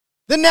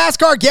The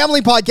NASCAR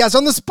Gambling Podcast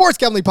on the Sports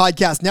Gambling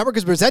Podcast Network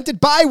is presented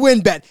by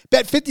WynnBET.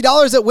 Bet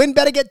 $50 at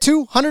WynnBET and get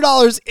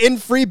 $200 in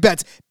free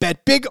bets.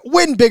 Bet big,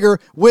 win bigger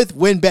with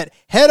WynnBET.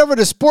 Head over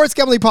to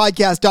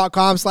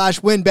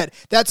sportsgamblingpodcast.com/WynnBET.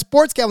 That's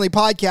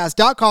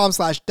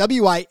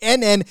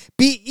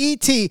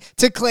sportsgamblingpodcast.com/WINNBET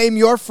to claim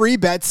your free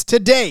bets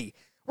today.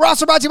 We're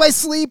also brought to you by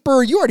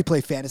Sleeper. You already play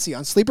fantasy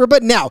on Sleeper,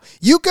 but now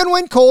you can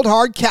win cold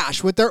hard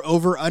cash with their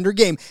over-under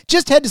game.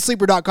 Just head to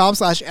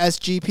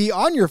sleeper.com/SGP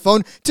on your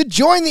phone to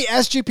join the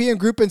SGP and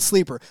group in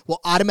Sleeper. We'll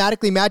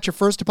automatically match your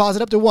first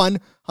deposit up to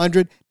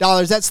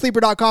 $100. That's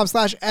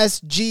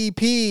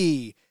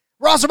sleeper.com/SGP.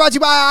 We're also brought to you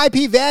by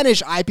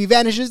IPVanish.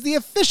 IPVanish is the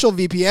official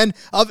VPN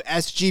of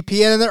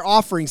SGP, and they're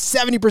offering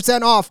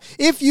 70% off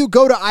if you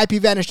go to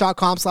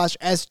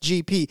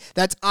IPVanish.com/SGP.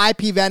 That's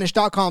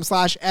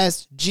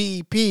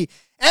IPVanish.com/SGP.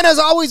 And as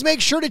always,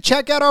 make sure to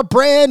check out our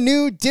brand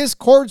new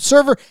Discord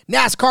server.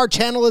 NASCAR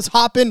channel is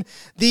hopping.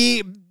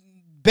 The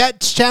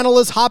Bets channel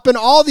is hopping.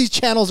 All these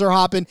channels are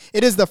hopping.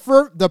 It is the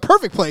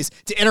perfect place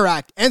to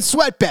interact and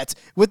sweat bets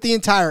with the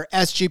entire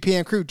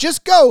SGPN crew.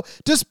 Just go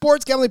to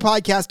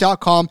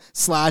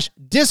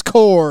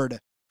sportsgamblingpodcast.com/Discord.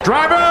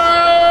 Driver,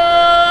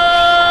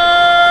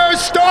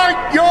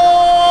 start your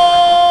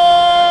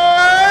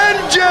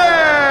engine!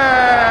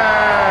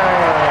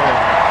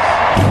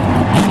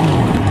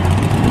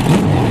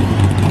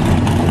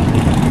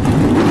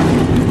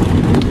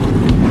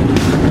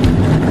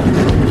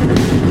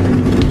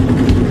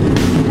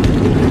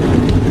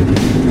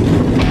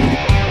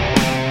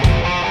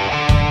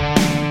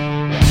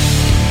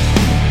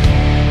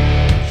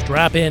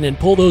 Strap in and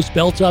pull those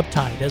belts up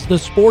tight as the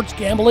Sports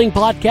Gambling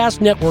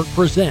Podcast Network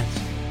presents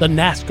the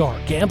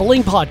NASCAR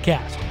Gambling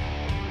Podcast.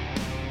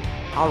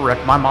 I'll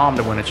wreck my mom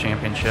to win a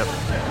championship.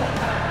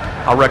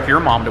 I'll wreck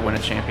your mom to win a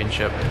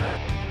championship.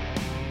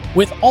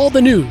 With all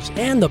the news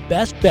and the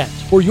best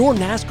bets for your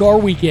NASCAR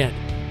weekend.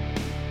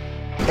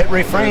 It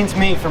refrains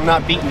me from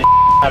not beating the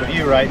out of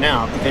you right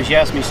now because you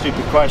ask me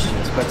stupid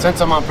questions. But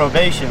since I'm on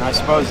probation, I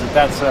suppose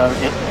that's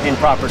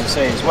improper to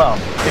say as well.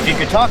 If you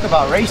could talk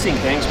about racing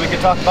things, we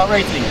could talk about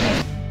racing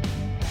things.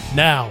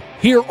 Now,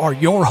 here are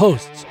your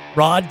hosts,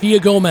 Rod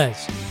Villagomez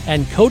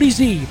and Cody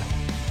Zeeb.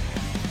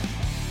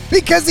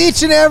 Because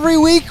each and every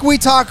week we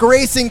talk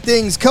racing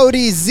things.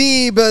 Cody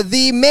Zeeb,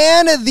 the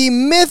man, the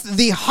myth,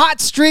 the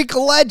hot streak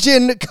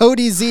legend,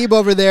 Cody Zeeb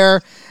over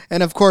there.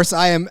 And of course,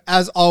 I am,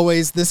 as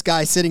always, this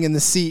guy sitting in the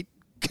seat,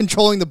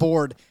 controlling the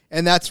board.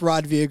 And that's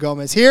Rod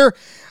Villagomez here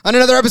on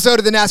another episode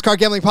of the NASCAR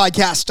Gambling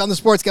Podcast on the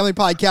Sports Gambling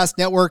Podcast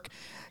Network.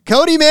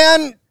 Cody,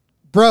 man,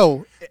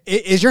 bro,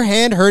 is your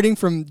hand hurting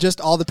from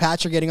just all the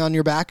pats you're getting on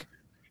your back?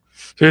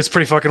 Dude, it's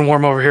pretty fucking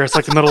warm over here. It's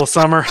like the middle of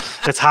summer.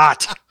 It's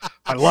hot.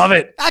 I love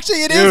it.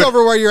 Actually, it is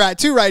over where you're at,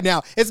 too, right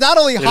now. It's not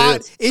only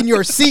hot in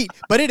your seat,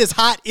 but it is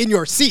hot in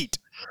your seat.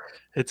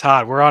 It's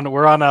hot. We're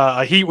on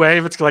a heat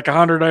wave. It's like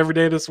 100 every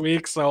day this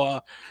week. So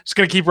just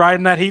going to keep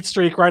riding that heat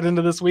streak right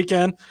into this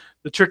weekend.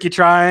 The tricky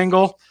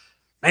triangle.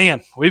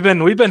 Man, we've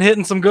been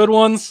hitting some good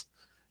ones,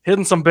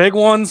 hitting some big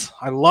ones.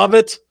 I love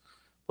it.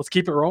 Let's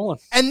keep it rolling.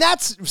 And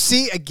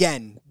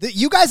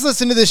you guys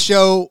listen to this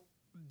show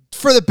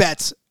for the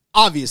bets,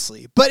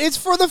 obviously, but it's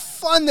for the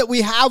fun that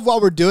we have while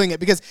we're doing it,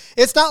 because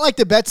it's not like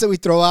the bets that we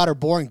throw out are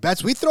boring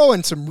bets. We throw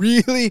in some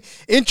really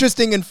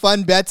interesting and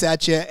fun bets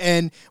at you,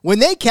 and when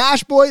they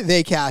cash, boy,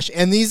 they cash.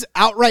 And these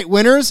outright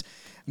winners,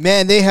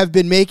 man, they have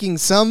been making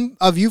some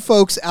of you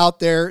folks out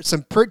there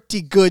some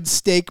pretty good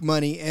stake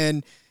money.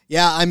 And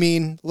yeah, I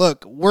mean,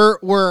 look,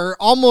 we're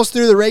almost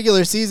through the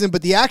regular season,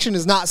 but the action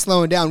is not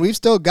slowing down. We've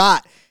still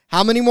got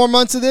how many more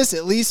months of this?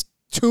 At least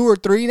 2 or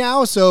 3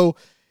 now. So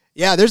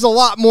yeah, there's a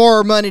lot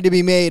more money to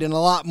be made and a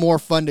lot more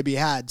fun to be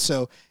had.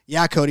 So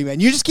yeah, Cody, man,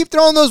 you just keep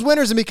throwing those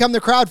winners and become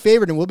the crowd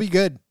favorite, and we'll be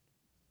good.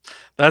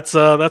 That's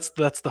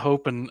the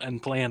hope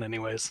and plan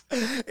anyways.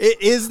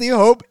 It is the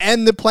hope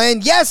and the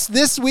plan. Yes,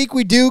 this week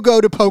we do go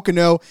to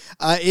Pocono.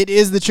 It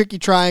is the Tricky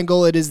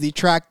Triangle. It is the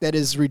track that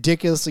is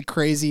ridiculously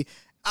crazy.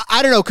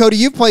 I don't know, Cody,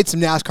 you've played some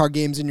NASCAR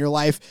games in your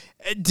life.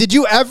 Did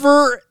you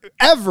ever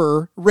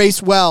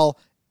race well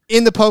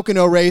in the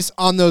Pocono race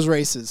on those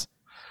races?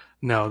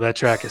 No, that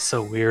track is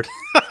so weird.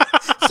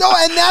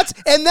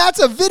 And that's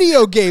a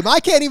video game. I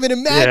can't even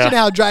imagine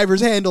how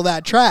drivers handle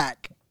that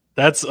track.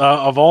 That's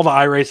of all the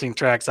iRacing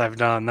tracks I've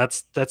done,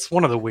 that's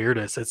one of the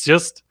weirdest. It's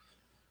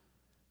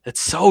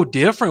so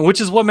different,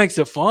 which is what makes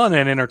it fun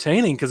and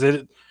entertaining, because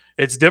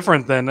it's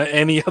different than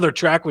any other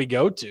track we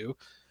go to.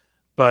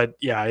 But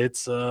yeah,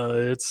 it's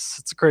a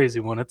crazy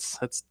one. It's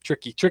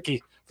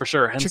tricky for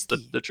sure. Hence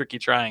the tricky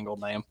triangle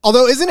name.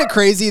 Although, isn't it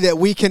crazy that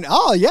we can?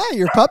 Oh yeah,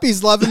 your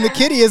puppy's loving the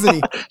kitty, isn't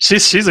he?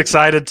 she's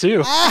excited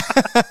too.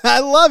 I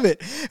love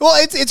it.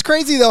 Well, it's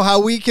crazy though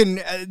how we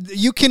can.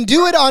 You can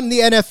do it on the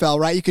NFL,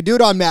 right? You can do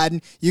it on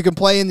Madden. You can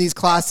play in these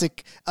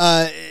classic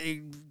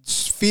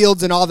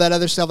fields and all that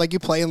other stuff like you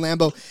play in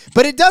Lambeau.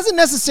 But it doesn't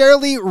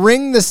necessarily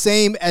ring the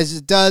same as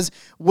it does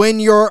when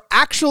you're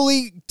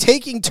actually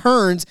taking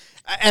turns.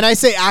 And I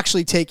say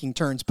actually taking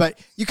turns, but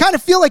you kind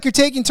of feel like you're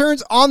taking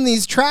turns on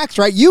these tracks,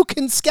 right? You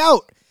can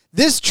scout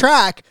this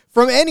track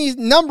from any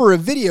number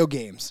of video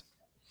games.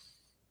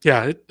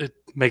 Yeah, it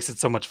makes it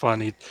so much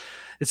fun.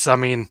 I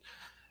mean,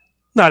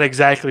 not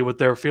exactly what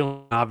they're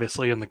feeling,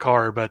 obviously, in the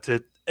car, but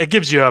it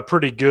gives you a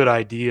pretty good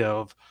idea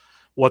of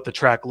what the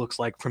track looks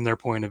like from their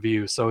point of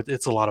view. So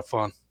it's a lot of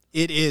fun.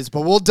 It is,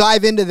 but we'll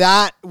dive into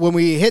that when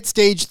we hit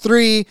stage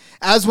 3,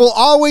 as we'll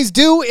always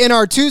do in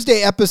our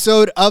Tuesday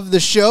episode of the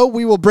show.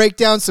 We will break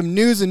down some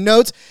news and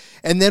notes,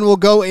 and then we'll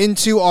go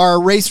into our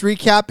race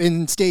recap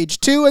in stage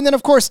 2. And then,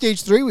 of course,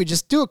 stage 3, we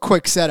just do a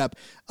quick setup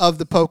of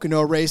the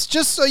Pocono race,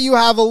 just so you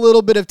have a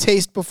little bit of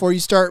taste before you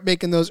start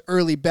making those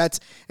early bets.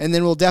 And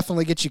then we'll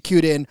definitely get you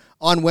queued in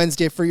on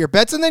Wednesday for your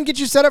bets, and then get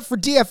you set up for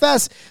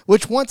DFS,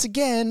 which, once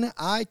again,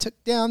 I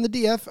took down the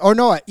DF. Oh,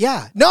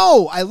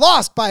 no, I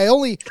lost by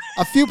only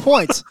a few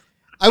points.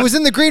 I was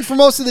in the green for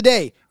most of the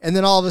day, and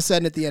then all of a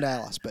sudden at the end I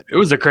lost. But it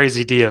was a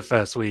crazy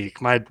DFS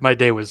week. My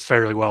day was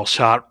fairly well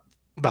shot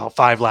about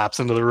 5 laps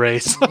into the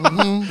race. We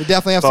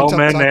definitely have some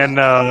Bowman and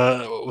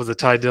was it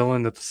Ty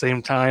Dillon at the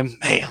same time?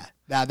 Man,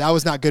 that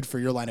was not good for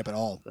your lineup at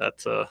all.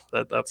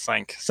 That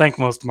sank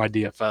most of my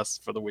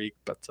DFS for the week,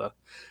 but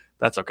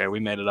that's okay. We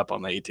made it up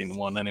on the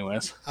 18-1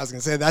 anyways. I was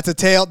gonna say that's a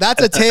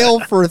tale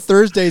for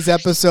Thursday's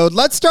episode.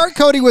 Let's start,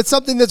 Cody, with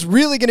something that's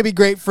really going to be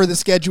great for the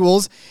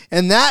schedules,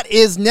 and that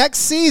is next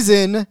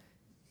season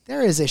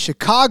there is a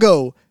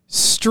Chicago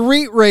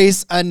street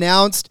race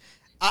announced.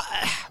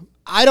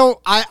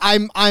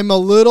 I'm a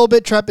little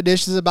bit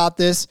trepidatious about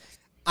this.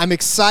 I'm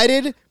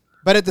excited,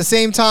 but at the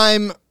same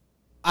time,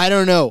 I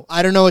don't know.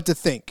 I don't know what to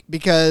think,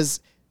 because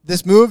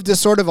this move to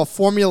sort of a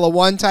Formula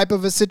One type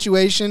of a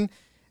situation.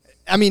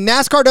 I mean,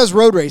 NASCAR does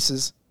road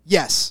races,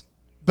 yes,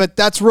 but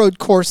that's road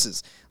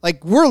courses.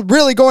 Like, we're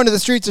really going to the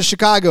streets of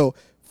Chicago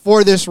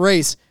for this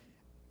race.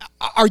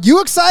 Are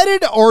you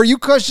excited, or are you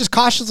just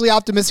cautiously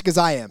optimistic as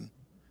I am?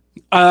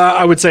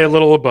 I would say a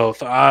little of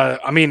both.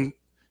 I mean,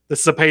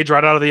 this is a page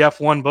right out of the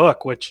F1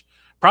 book, which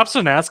props to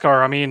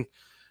NASCAR. I mean,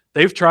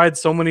 they've tried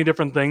so many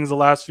different things the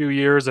last few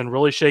years and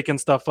really shaken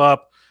stuff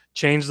up,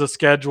 changed the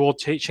schedule,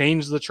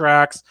 changed the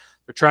tracks.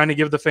 They're trying to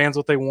give the fans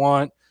what they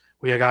want.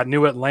 We got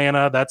new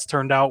Atlanta. That's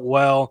turned out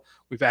well.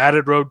 We've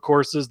added road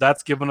courses.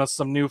 That's given us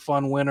some new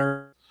fun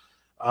winners.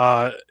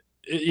 We'll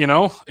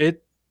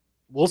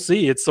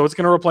see. It's going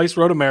to replace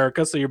Road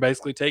America. So you're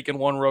basically taking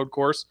one road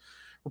course,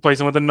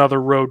 replacing with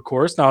another road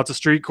course. Now it's a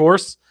street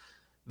course.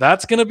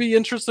 That's going to be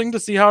interesting to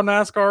see how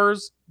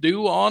NASCARs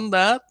do on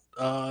that.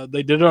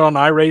 They did it on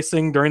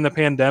iRacing during the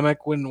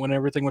pandemic when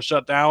everything was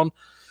shut down.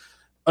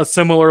 A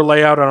similar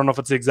layout. I don't know if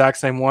it's the exact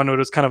same one. It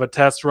was kind of a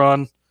test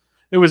run.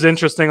 It was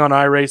interesting on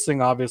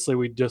iRacing. Obviously,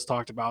 we just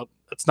talked about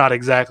it's not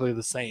exactly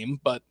the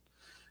same, but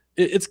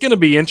it's going to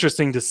be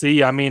interesting to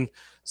see. I mean,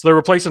 so they're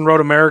replacing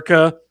Road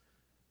America.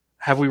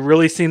 Have we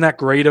really seen that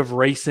grade of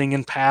racing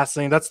and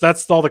passing?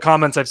 That's all the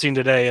comments I've seen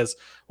today is,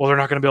 well, they're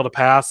not going to be able to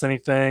pass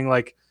anything.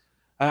 Like,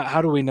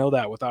 how do we know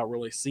that without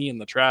really seeing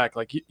the track?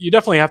 Like, you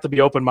definitely have to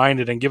be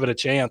open-minded and give it a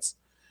chance.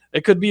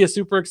 It could be a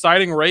super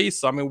exciting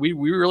race. I mean, we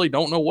really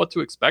don't know what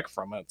to expect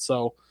from it.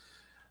 So,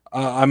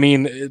 I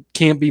mean, it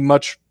can't be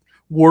much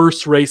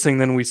worse racing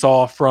than we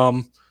saw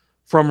from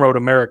Road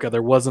America.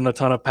 There wasn't a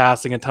ton of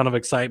passing, a ton of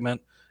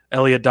excitement.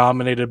 Elliott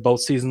dominated both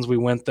seasons we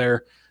went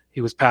there.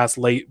 He was passed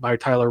late by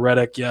Tyler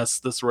Reddick. Yes,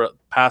 this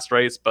past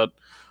race, but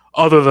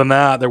other than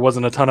that, there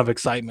wasn't a ton of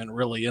excitement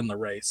really in the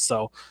race.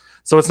 So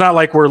it's not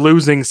like we're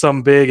losing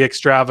some big,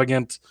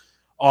 extravagant,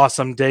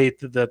 awesome date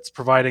that's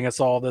providing us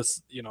all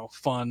this,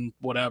 fun,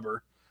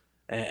 whatever,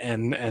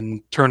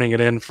 and turning it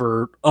in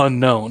for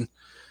unknown.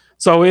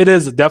 So it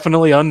is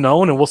definitely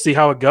unknown, and we'll see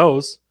how it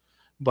goes.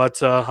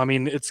 But, I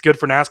mean, it's good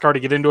for NASCAR to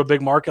get into a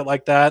big market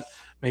like that,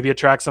 maybe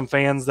attract some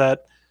fans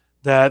that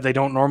they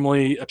don't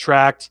normally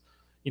attract.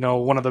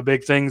 One of the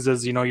big things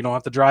is, you don't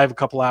have to drive a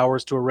couple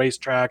hours to a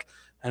racetrack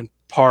and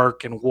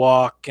park and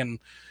walk and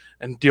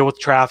deal with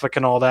traffic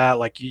and all that.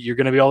 Like, you're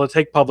going to be able to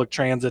take public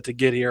transit to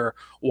get here,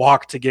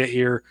 walk to get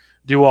here,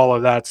 do all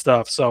of that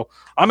stuff. So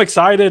I'm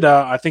excited.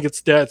 I think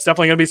it's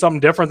definitely going to be something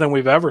different than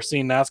we've ever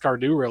seen NASCAR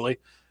do, really.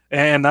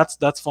 And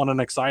that's fun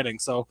and exciting.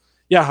 So,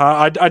 yeah,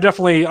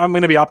 I'm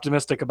going to be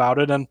optimistic about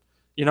it, and,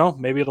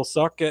 maybe it'll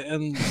suck,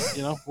 and,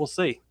 we'll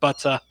see.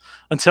 But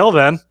until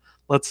then,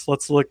 let's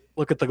look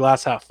at the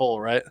glass half full,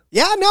 right?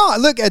 Yeah, no,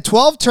 look, a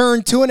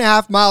 12-turn,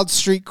 2.5-mile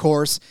street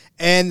course,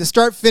 and the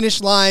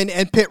start-finish line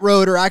and pit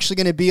road are actually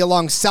going to be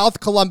along South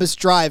Columbus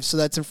Drive, so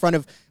that's in front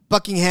of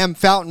Buckingham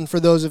Fountain,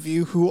 for those of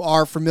you who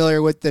are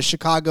familiar with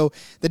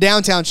the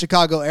downtown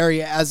Chicago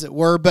area, as it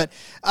were. But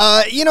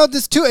it's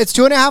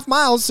 2.5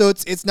 miles, so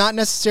it's not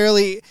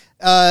necessarily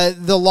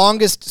the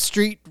longest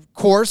street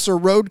course or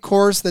road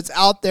course that's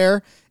out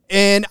there.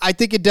 And I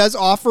think it does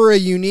offer a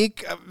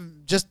unique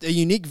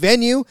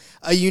venue,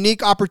 a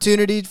unique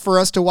opportunity for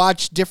us to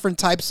watch different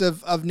types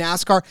of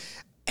NASCAR.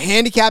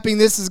 handicapping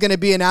this is going to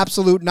be an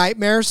absolute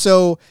nightmare.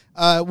 So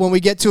when we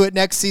get to it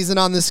next season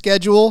on the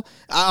schedule,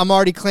 I'm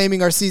already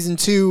claiming our season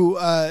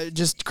 2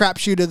 just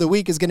crapshoot of the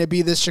week is going to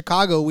be this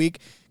Chicago week,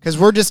 because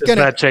we're just going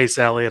to Chase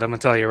Elliott. I'm going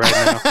to tell you right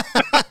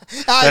now.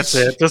 That's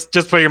it.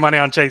 Just put your money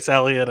on Chase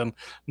Elliott and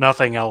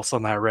nothing else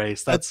on that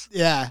race. That's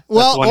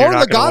Well, that's or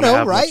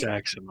Logano, right?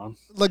 Action on.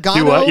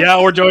 Logano, yeah,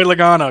 or Joey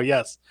Logano.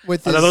 Yes,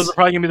 with those are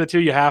probably going to be the two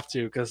you have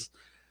to, because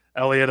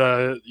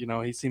Elliott,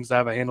 he seems to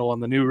have a handle on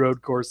the new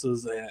road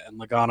courses, and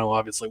Logano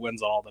obviously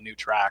wins on all the new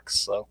tracks.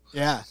 So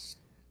yeah.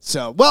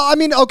 So, well, I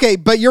mean, okay,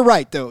 but you're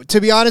right, though. To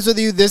be honest with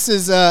you, this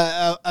is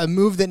a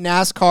move that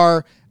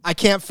NASCAR, I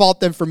can't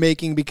fault them for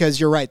making, because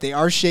you're right. They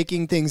are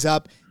shaking things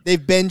up.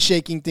 They've been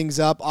shaking things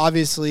up.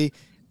 Obviously,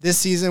 this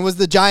season was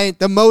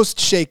the most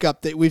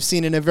shakeup that we've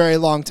seen in a very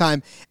long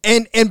time.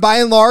 And by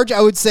and large,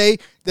 I would say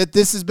that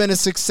this has been a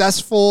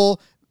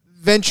successful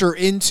venture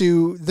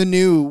into the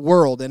new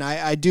world. And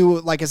I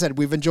do, like I said,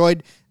 we've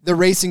enjoyed the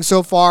racing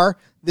so far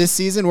this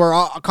season. We're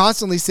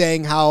constantly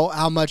saying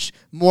how much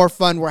more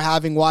fun we're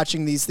having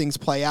watching these things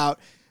play out.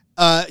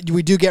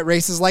 We do get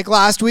races like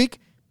last week,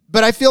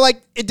 but I feel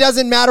like it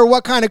doesn't matter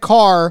what kind of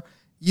car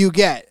you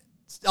get.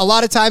 A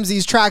lot of times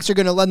these tracks are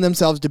going to lend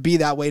themselves to be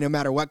that way no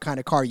matter what kind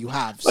of car you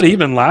have. So. But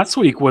even last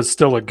week was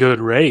still a good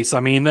race.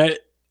 I mean,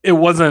 it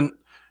wasn't,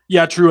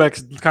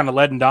 Truex kind of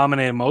led and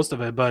dominated most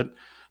of it, but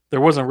there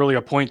wasn't really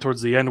a point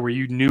towards the end where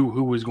you knew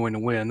who was going to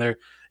win.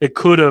 It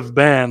could have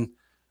been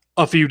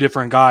a few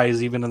different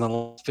guys even in the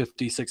last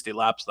 50, 60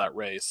 laps of that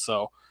race.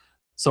 So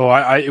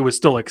it was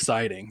still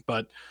exciting.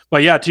 But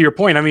yeah, to your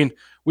point, I mean,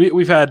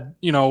 we've had,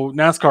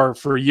 NASCAR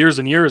for years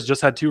and years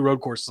just had 2 road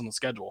courses on the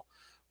schedule.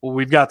 Well,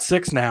 we've got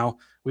 6 now.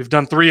 We've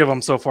done 3 of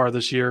them so far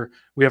this year.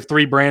 We have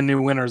 3 brand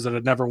new winners that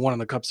had never won in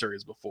the Cup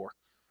Series before.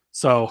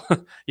 So,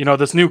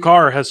 this new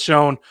car has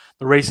shown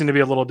the racing to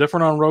be a little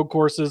different on road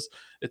courses.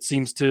 It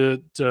seems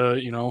to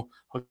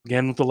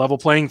again, with the level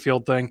playing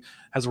field thing,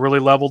 has really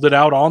leveled it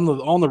out on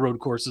the road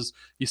courses.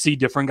 You see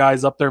different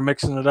guys up there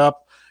mixing it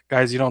up,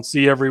 guys you don't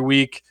see every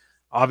week.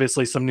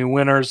 Obviously, some new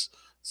winners.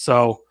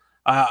 So,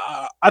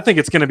 I think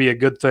it's going to be a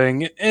good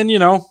thing. And,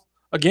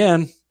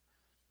 again,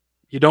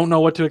 you don't know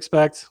what to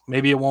expect.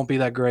 Maybe it won't be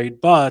that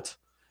great, but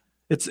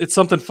it's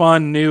something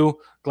fun, new.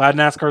 Glad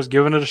NASCAR's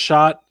giving it a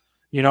shot.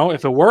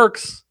 If it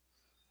works,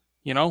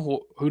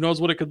 who knows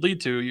what it could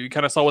lead to. You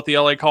kind of saw with the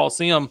LA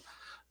Coliseum.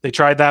 They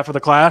tried that for the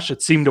Clash.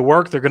 It seemed to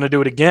work. They're going to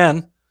do it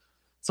again.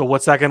 So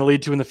what's that going to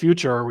lead to in the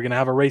future? Are we going to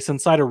have a race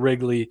inside of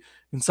Wrigley,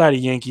 inside of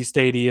Yankee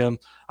Stadium?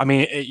 I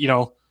mean,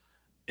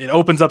 it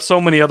opens up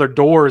so many other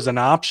doors and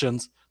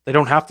options. They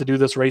don't have to do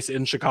this race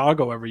in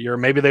Chicago every year.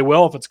 Maybe they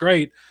will if it's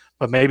great,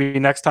 but maybe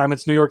next time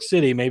it's New York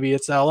City. Maybe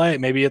it's LA.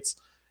 Maybe it's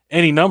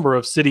any number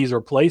of cities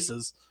or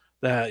places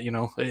that,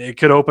 it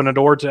could open a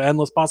door to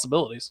endless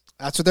possibilities.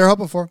 That's what they're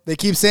hoping for. They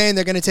keep saying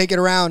they're going to take it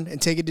around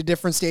and take it to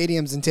different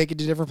stadiums and take it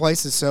to different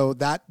places. So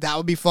that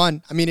would be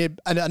fun. I mean,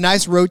 a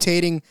nice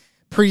rotating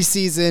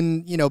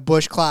preseason,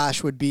 Busch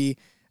Clash would be,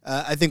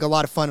 I think, a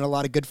lot of fun and a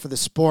lot of good for the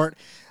sport.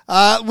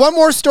 One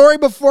more story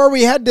before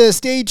we head to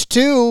stage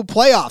 2,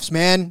 playoffs,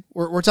 man.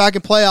 We're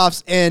talking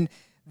playoffs, and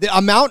the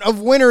amount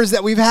of winners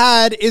that we've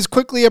had is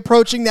quickly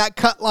approaching that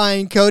cut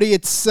line, Cody.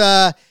 It's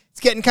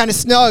getting kind of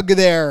snug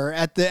there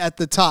at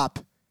the top.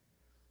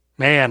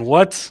 Man,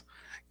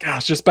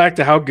 just back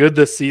to how good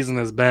this season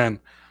has been.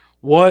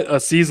 What a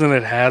season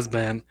it has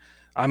been.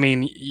 I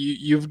mean,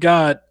 you've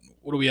got,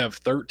 what do we have,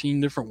 13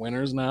 different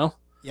winners now?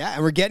 Yeah,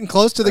 and we're getting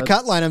close to the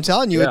cut line. I'm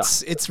telling you,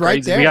 it's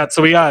right there.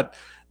 We got,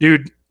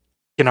 dude,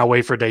 cannot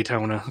wait for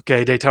Daytona.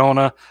 Okay,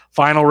 Daytona,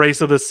 final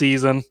race of the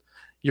season.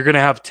 You're going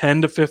to have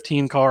 10 to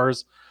 15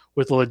 cars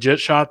with a legit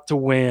shot to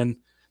win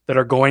that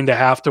are going to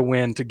have to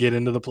win to get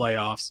into the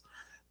playoffs.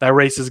 That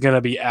race is going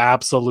to be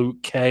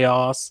absolute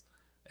chaos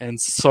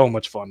and so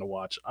much fun to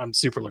watch. I'm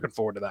super looking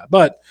forward to that.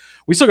 But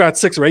we still got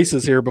 6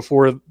 races here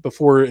before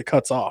it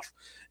cuts off.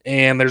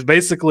 And there's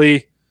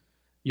basically,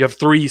 you have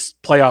 3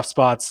 playoff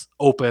spots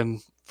open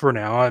for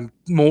now, and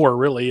more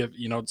really. If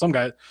some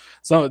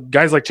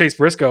guys like Chase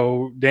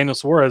Briscoe, Daniel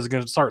Suarez is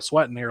going to start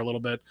sweating here a little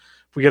bit.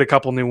 If we get a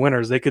couple new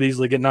winners, they could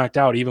easily get knocked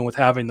out even with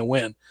having the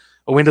win.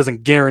 A win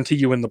doesn't guarantee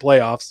you in the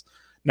playoffs.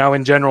 Now,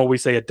 in general, we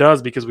say it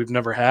does because we've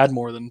never had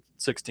more than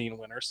 16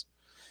 winners.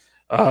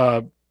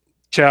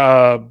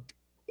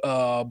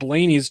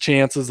 Blaney's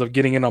chances of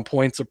getting in on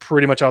points are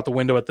pretty much out the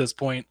window at this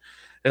point.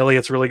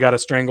 Elliott's really got a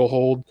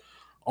stranglehold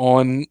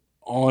on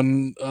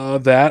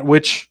that,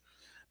 which,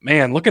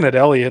 man, looking at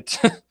Elliott,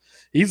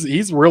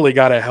 he's really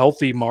got a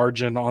healthy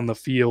margin on the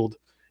field.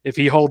 If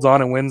he holds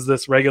on and wins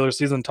this regular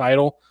season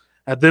title,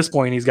 at this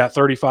point, he's got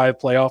 35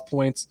 playoff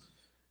points.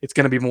 It's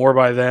going to be more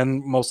by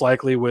then, most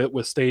likely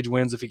with stage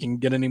wins, if he can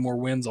get any more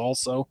wins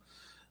also.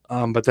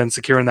 But then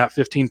securing that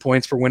 15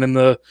 points for winning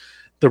the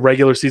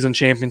regular season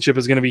championship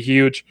is going to be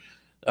huge.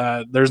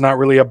 There's not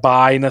really a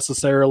bye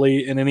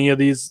necessarily in any of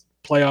these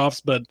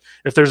playoffs, but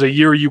if there's a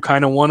year you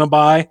kind of want to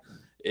buy,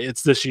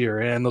 it's this year.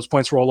 And those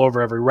points roll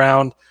over every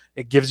round.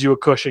 It gives you a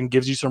cushion,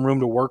 gives you some room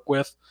to work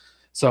with.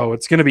 So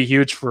it's going to be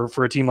huge for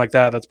a team like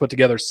that that's put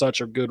together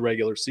such a good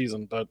regular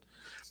season. But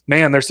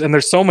man,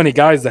 there's so many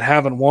guys that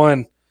haven't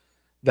won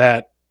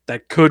that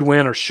could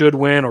win or should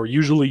win or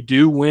usually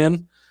do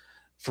win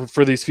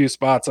for these few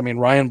spots. I mean,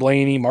 Ryan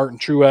Blaney, Martin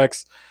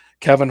Truex,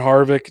 Kevin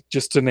Harvick,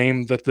 just to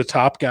name the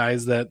top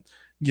guys that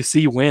you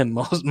see win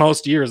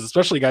most years,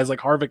 especially guys like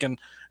Harvick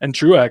and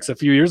Truex. A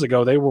few years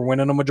ago, they were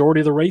winning a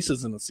majority of the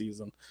races in the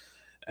season.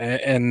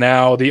 And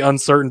now the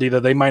uncertainty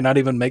that they might not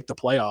even make the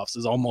playoffs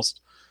is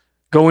almost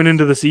going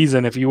into the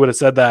season. If you would have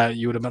said that,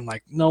 you would have been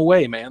like, no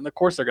way, man. Of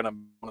course they're going to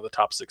be one of the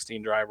top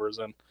 16 drivers.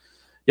 And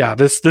yeah,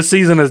 this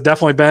season has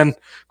definitely been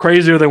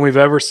crazier than we've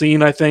ever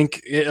seen, I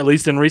think, at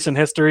least in recent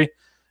history.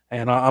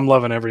 And I'm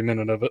loving every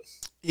minute of it.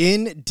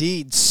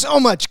 Indeed. So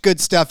much good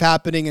stuff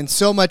happening and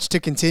so much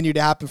to continue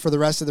to happen for the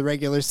rest of the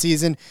regular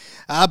season.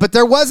 But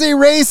there was a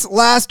race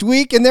last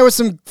week, and there was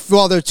there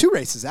were two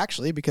races,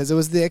 actually, because it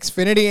was the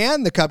Xfinity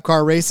and the Cup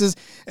car races.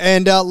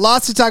 And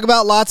lots to talk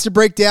about, lots to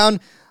break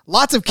down,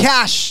 lots of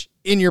cash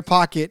in your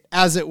pocket,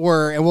 as it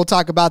were, and we'll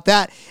talk about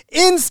that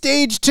in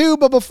stage 2.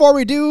 But before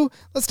we do,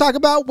 let's talk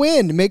about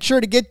Win. Make sure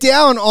to get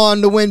down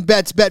on the Win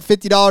bets. Bet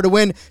 $50 to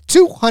win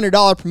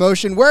 $200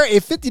 promotion, where a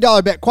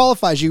 $50 bet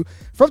qualifies you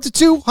for up to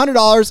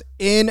 $200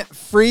 in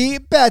free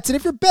bets. And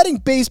if you're betting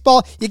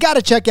baseball, you got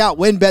to check out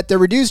WynnBET. Their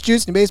reduced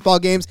juice in baseball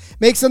games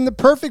makes them the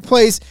perfect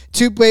place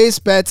to place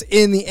bets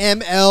in the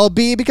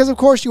MLB, because of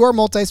course you are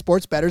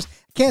multi-sports bettors.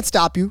 Can't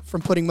stop you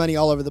from putting money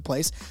all over the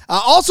place.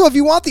 Also, if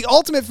you want the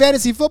ultimate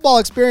fantasy football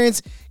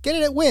experience, get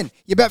it at Win.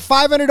 You bet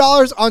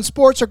 $500 on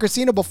sports or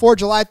casino before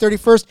July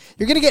 31st.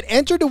 You're going to get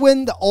entered to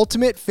win the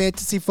ultimate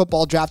fantasy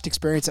football draft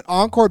experience at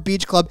Encore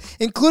Beach Club,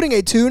 including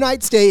a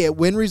 2-night stay at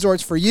Wynn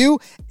Resorts for you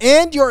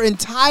and your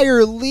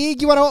entire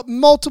league. You want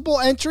multiple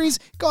entries?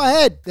 Go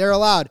ahead. They're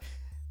allowed.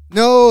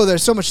 No,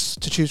 there's so much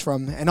to choose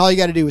from, and all you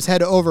got to do is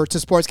head over to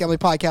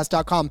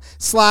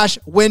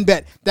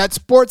sportsgamblingpodcast.com/WynnBET. That's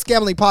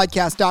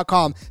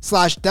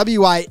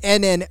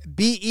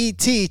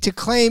sportsgamblingpodcast.com/WINNBET to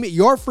claim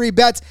your free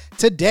bets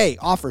today.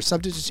 Offer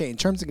subject to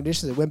change. Terms and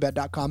conditions at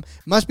WynnBET.com.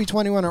 Must be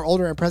 21 or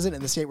older and present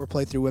in the state where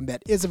playthrough WynnBET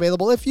is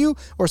available. If you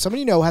or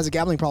somebody you know has a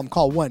gambling problem,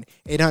 call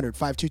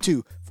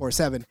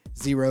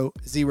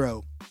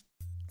 1-800-522-4700.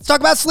 Let's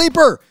talk about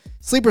Sleeper.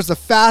 Sleeper's the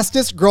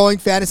fastest growing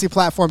fantasy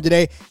platform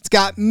today. It's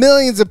got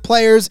millions of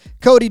players.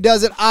 Cody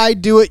does it. I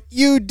do it.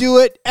 You do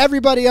it.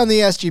 Everybody on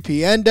the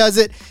SGPN does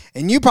it.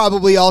 And you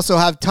probably also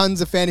have tons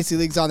of fantasy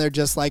leagues on there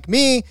just like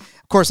me.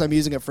 Of course, I'm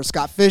using it for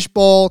Scott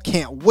Fishbowl.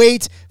 Can't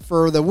wait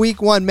for the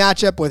week 1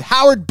 matchup with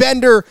Howard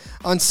Bender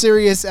on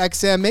Sirius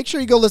XM. Make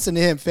sure you go listen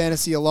to him.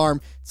 Fantasy Alarm.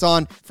 It's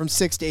on from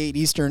 6 to 8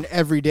 Eastern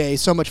every day.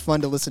 So much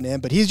fun to listen to him,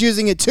 but he's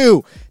using it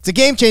too. It's a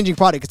game-changing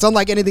product. It's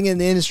unlike anything in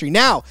the industry.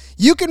 Now,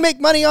 you can make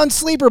money on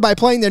Sleeper by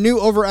playing their new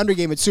over-under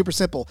game. It's super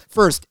simple.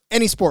 First,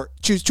 any sport.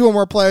 Choose 2 or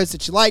more players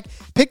that you like.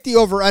 Pick the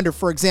over-under,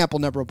 for example,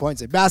 number of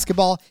points in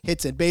basketball,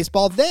 hits in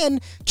baseball. Then,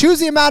 choose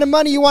the amount of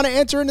money you want to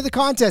enter into the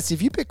contest.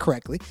 If you pick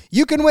correctly,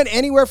 you can win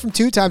anywhere from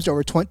 2 times to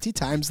over 20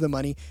 times the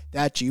money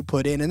that you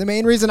put in. And the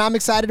main reason I'm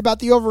excited about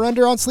the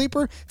over-under on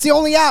Sleeper, it's the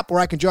only app where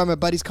I can join my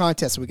buddies'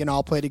 contest so we can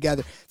all play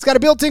together. It's got a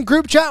built-in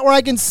group chat where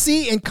I can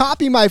see and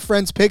copy my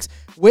friends' picks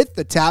with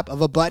the tap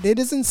of a button. It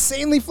is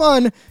insanely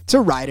fun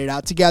to ride it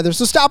out together.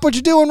 So stop what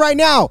you're doing right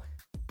now.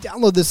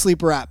 Download the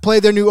Sleeper app. Play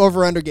their new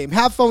over-under game.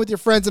 Have fun with your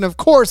friends. And, of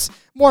course,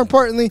 more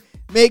importantly,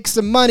 make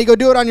some money. Go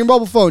do it on your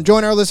mobile phone.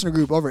 Join our listener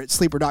group over at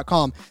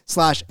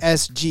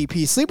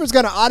sleeper.com/SGP. Sleeper's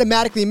going to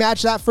automatically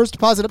match that first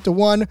deposit up to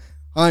 $100.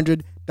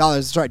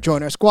 That's right.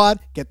 Join our squad.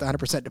 Get the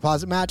 100%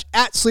 deposit match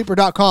at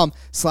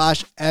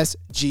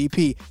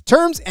sleeper.com/SGP.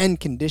 Terms and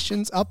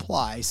conditions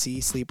apply. See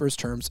Sleeper's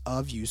terms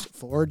of use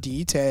for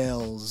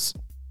details.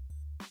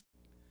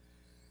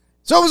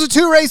 So it was a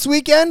 2-race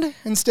weekend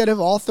instead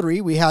of all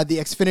 3. We had the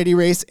Xfinity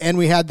race and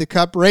we had the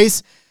Cup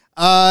race.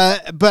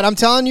 But I'm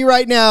telling you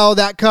right now,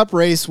 that Cup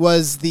race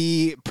was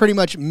the pretty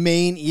much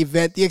main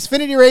event. The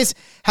Xfinity race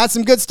had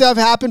some good stuff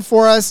happen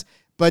for us.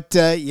 But,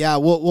 yeah,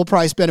 we'll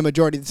probably spend a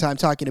majority of the time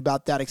talking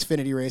about that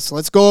Xfinity race. So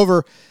let's go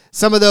over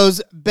some of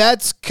those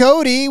bets.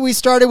 Cody, we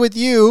started with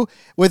you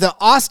with an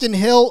Austin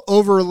Hill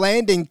over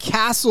Landon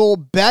Castle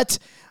bet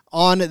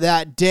on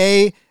that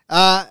day.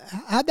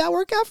 How'd that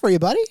work out for you,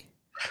 buddy?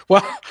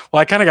 Well,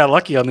 I kind of got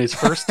lucky on these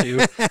first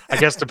 2, I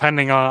guess,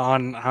 depending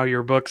on how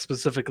your book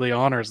specifically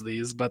honors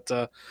these. But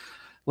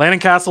Landon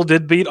Castle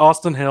did beat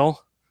Austin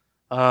Hill,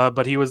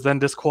 but he was then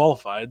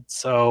disqualified.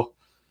 So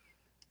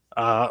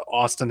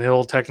Austin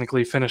Hill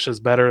technically finishes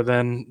better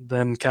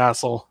than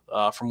Castle,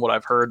 from what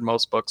I've heard.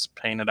 Most books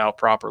paint it out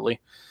properly.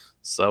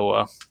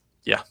 So,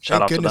 yeah,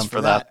 shout out to them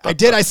for that.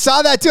 But, I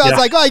saw that too. Yeah. I was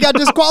like, oh, he got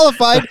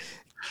disqualified.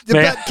 The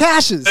bet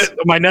cashes.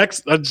 My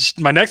next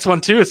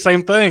one too is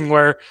same thing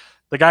where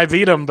the guy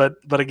beat him, but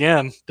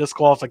again,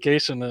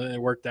 disqualification, it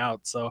worked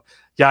out. So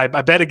yeah,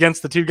 I bet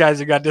against the 2 guys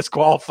who got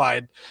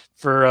disqualified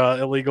for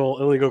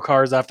illegal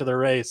cars after the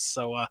race.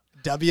 So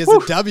W is a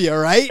W,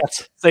 right?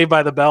 That's saved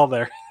by the bell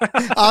there.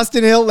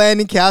 Austin Hill,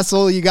 Landon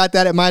Castle, you got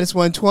that at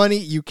 -120.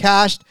 You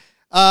cashed.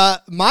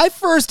 My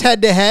first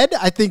head-to-head,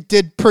 I think,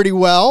 did pretty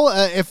well,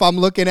 if I'm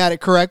looking at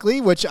it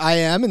correctly, which I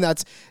am, and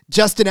that's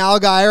Justin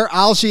Allgaier,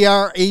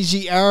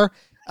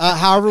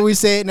 however we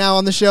say it now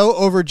on the show,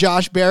 over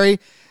Josh Berry.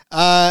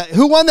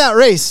 Who won that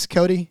race,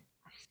 Cody?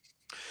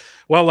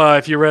 Well,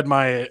 if you read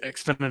my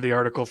Xfinity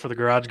article for the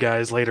Garage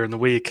Guys later in the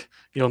week,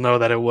 you'll know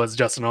that it was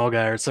Justin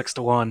Allgaier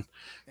 6-1.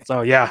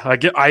 So yeah,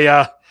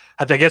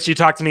 I guess you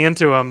talked me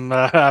into him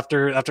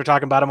after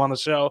talking about him on the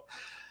show.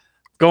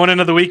 Going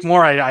into the week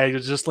more, I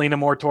was just leaning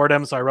more toward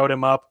him, so I wrote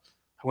him up.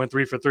 I went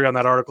 3 for 3 on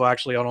that article,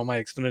 actually, on all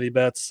my Xfinity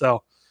bets.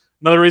 So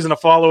another reason to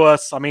follow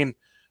us. I mean,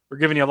 we're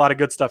giving you a lot of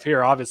good stuff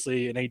here.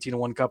 Obviously, an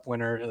 18-1 Cup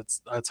winner,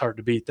 that's hard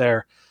to beat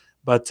there.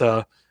 But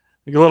a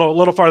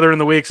little farther in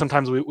the week,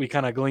 sometimes we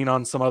kind of glean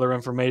on some other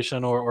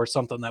information or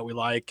something that we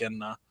like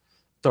and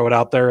throw it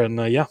out there. And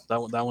that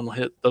one will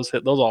hit. Those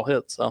all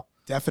hit. So.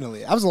 Definitely.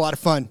 That was a lot of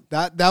fun.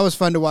 That was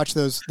fun to watch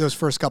those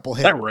first couple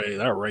hits.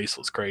 That race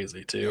was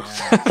crazy too.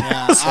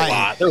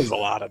 Yeah, there was a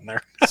lot in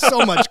there.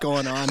 So much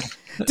going on.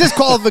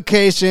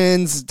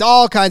 Disqualifications,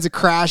 all kinds of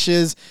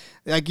crashes.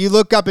 Like you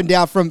look up and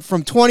down from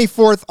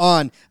 24th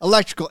on,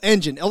 electrical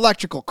engine,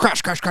 electrical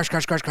crash.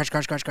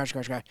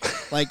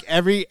 Like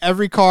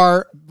every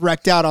car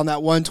wrecked out on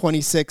that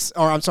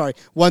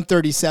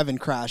 137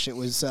 crash. It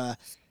was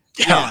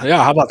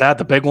Yeah. How about that?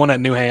 The big one at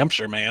New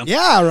Hampshire, man.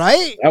 Yeah,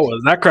 right.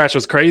 That crash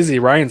was crazy.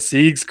 Ryan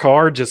Sieg's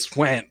car just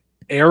went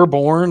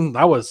airborne.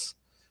 That was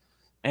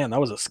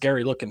a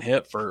scary looking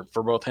hit for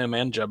both him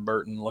and Jeb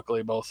Burton.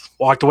 Luckily, both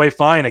walked away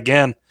fine.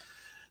 Again,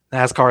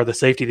 NASCAR, the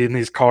safety in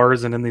these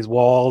cars and in these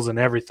walls and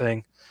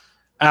everything,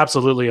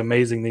 absolutely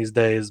amazing these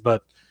days.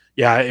 But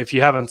yeah, if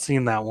you haven't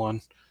seen that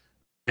one,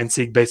 Ryan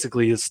Sieg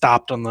basically is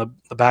stopped on the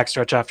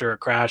backstretch after a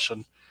crash,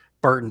 and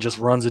Burton just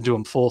runs into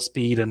him full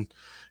speed, and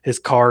his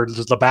car,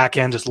 just the back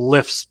end, just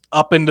lifts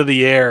up into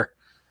the air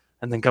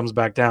and then comes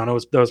back down. That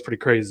was pretty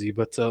crazy,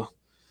 but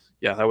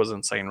that was an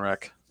insane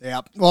wreck.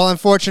 Yeah. Well,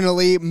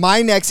 unfortunately,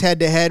 my next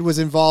head-to-head was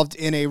involved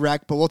in a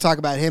wreck, but we'll talk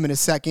about him in a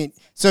second.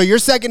 So your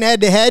second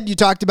head-to-head, you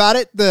talked about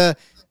it. The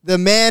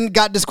man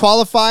got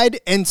disqualified,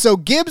 and so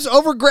Gibbs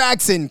over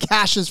Gragson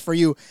cashes for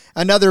you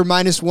another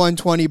minus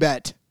 120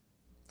 bet.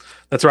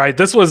 That's right.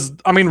 This was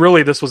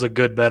a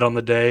good bet on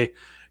the day.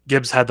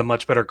 Gibbs had the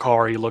much better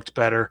car. He looked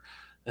better.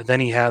 And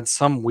then he had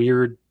some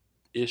weird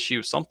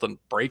issue, something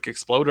brake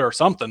exploded or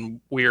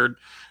something weird.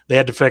 They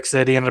had to fix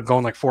it. He ended up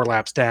going like 4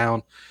 laps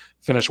down,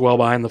 finished well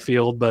behind the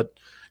field. But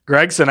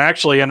Gragson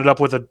actually ended up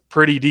with a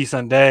pretty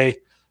decent day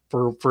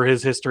for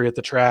his history at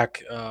the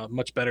track,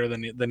 much better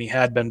than he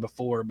had been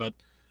before. But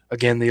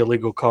again, the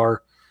illegal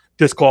car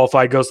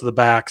disqualified, goes to the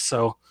back.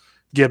 So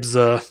Gibbs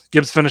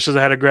finishes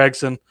ahead of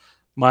Gragson,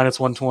 minus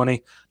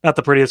 120. Not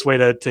the prettiest way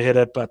to hit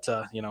it, but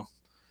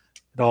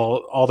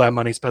all that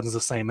money spends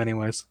the same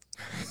anyways.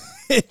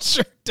 It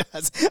sure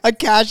does. A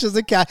cash is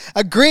a cash.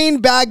 A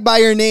green bag by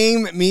your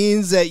name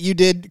means that you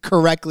did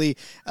correctly.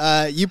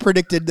 You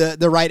predicted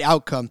the right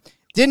outcome.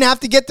 Didn't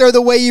have to get there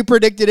the way you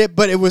predicted it,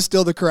 but it was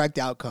still the correct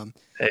outcome.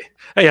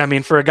 Hey, I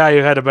mean, for a guy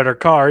who had a better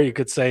car, you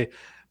could say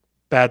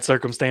bad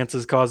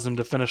circumstances caused him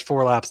to finish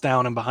 4 laps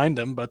down and behind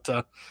him, but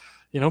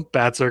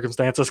bad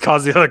circumstances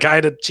caused the other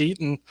guy to cheat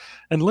and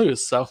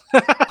lose. So,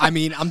 I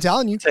mean, I'm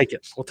telling you. Take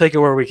it. We'll take it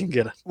where we can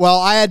get it. Well,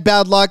 I had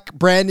bad luck.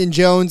 Brandon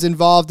Jones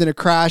involved in a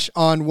crash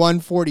on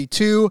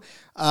 142.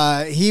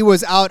 He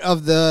was out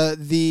of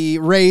the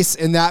race,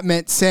 and that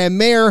meant Sam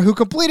Mayer, who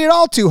completed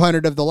all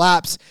 200 of the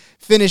laps,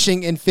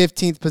 finishing in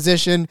 15th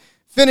position,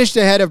 finished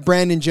ahead of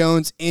Brandon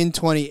Jones in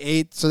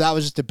 28th. So that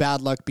was just a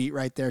bad luck beat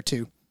right there,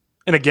 too.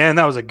 And again,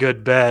 that was a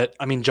good bet.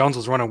 I mean, Jones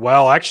was running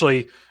well.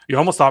 Actually, you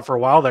almost thought for a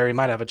while there he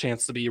might have a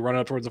chance to be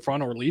running up towards the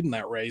front or leading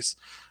that race.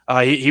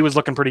 He was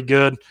looking pretty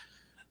good.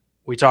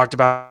 We talked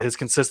about his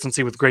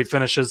consistency with great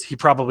finishes. He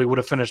probably would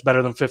have finished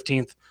better than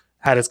 15th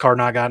had his car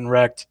not gotten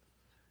wrecked.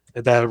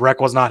 The wreck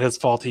was not his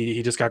fault.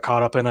 He just got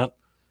caught up in it.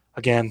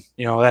 Again,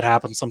 that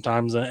happens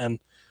sometimes, and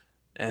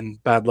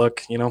bad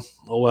luck.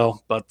 Oh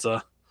well.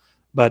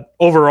 But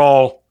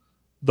overall,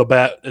 the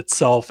bet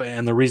itself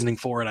and the reasoning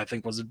for it, I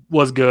think,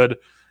 was good.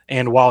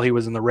 And while he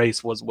was in the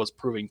race, was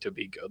proving to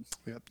be good.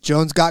 Yep.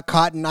 Jones got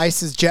caught in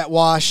ICE's jet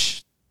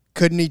wash,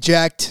 couldn't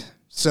eject.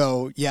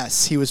 So,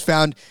 yes, he was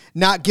found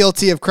not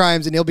guilty of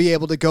crimes, and he'll be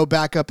able to go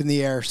back up in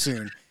the air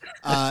soon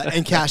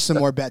and cash some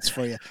more bets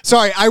for you.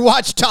 Sorry, I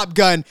watched Top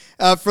Gun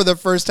for the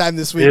first time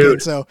this weekend.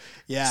 Dude, so,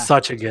 yeah.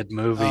 Such a good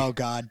movie. Oh,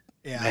 God.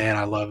 Yeah. Man,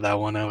 I love that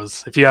one.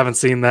 If you haven't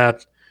seen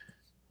that,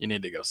 you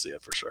need to go see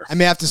it for sure. I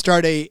may have to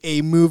start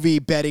a movie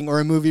betting or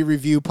a movie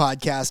review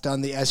podcast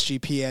on the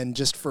SGPN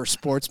just for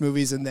sports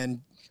movies, and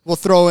then we'll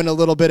throw in a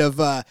little bit of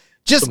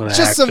just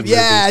some of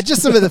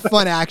the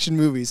fun action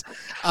movies.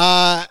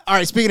 All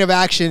right, speaking of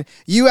action,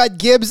 you had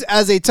Gibbs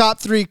as a top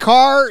 3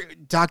 car.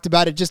 Talked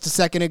about it just a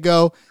second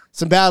ago.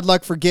 Some bad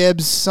luck for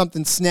Gibbs.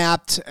 Something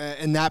snapped,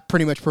 and that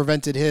pretty much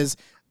prevented his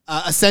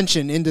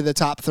ascension into the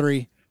top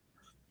 3.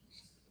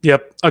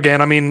 Yep.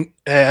 Again, I mean,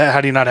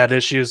 had he not had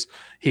issues,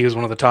 he was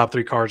one of the top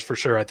 3 cars for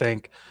sure, I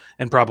think,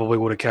 and probably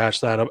would have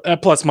cashed that up.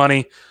 At plus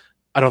money,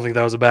 I don't think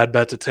that was a bad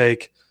bet to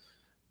take.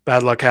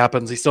 Bad luck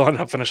happens. He still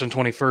ended up finishing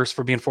 21st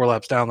for being 4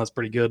 laps down. That's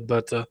pretty good.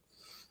 But,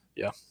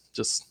 yeah,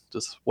 just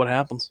what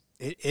happens.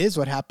 It is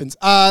what happens.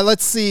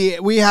 Let's see.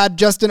 We had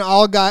Justin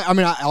Allgaier. I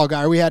mean, not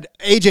Allgaier. We had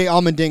AJ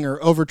Allmendinger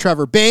over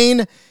Trevor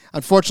Bayne.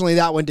 Unfortunately,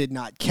 that one did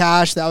not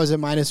cash. That was at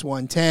minus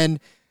 110.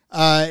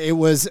 It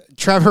was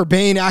Trevor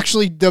Bayne,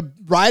 actually the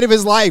ride of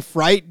his life,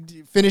 right?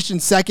 Finished in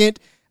second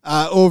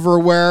over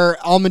where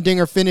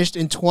Allmendinger finished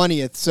in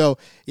 20th. So,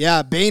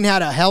 yeah, Bayne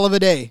had a hell of a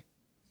day.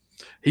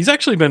 He's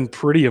actually been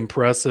pretty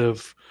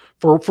impressive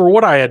for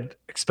what I had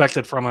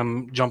expected from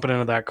him jumping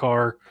into that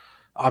car.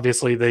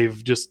 Obviously,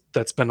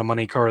 that's been a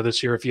money car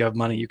this year. If you have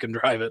money, you can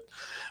drive it.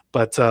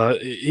 But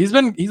he's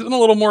been a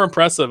little more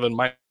impressive and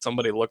might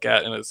somebody look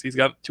at. And he's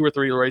got 2 or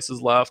 3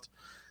 races left.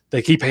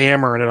 They keep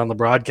hammering it on the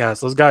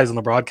broadcast. Those guys on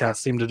the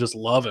broadcast seem to just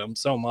love him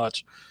so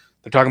much.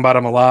 They're talking about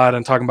him a lot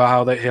and talking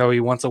about how he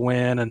wants a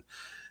win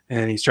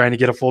and he's trying to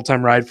get a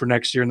full-time ride for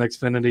next year in the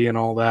Xfinity and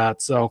all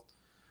that. So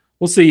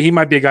we'll see. He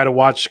might be a guy to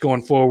watch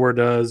going forward.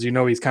 As you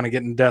know, he's kind of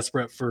getting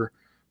desperate for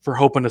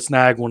hoping to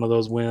snag one of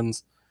those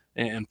wins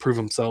and prove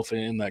himself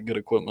in that good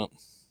equipment.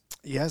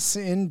 Yes,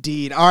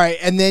 indeed. All right,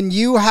 and then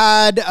you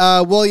had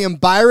William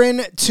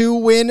Byron to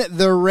win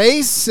the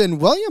race, and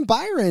William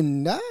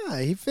Byron,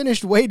 he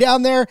finished way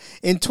down there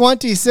in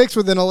 26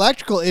 with an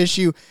electrical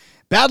issue.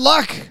 Bad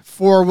luck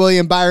for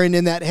William Byron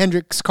in that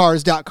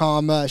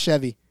HendricksCars.com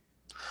Chevy.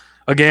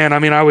 Again, I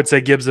mean, I would say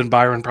Gibbs and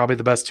Byron probably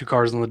the best 2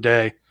 cars in the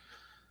day.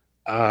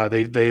 Byron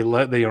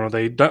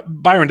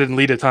didn't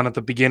lead a ton at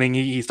the beginning.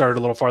 He started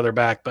a little farther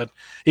back, but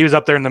he was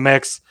up there in the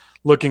mix,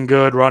 looking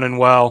good, running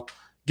well.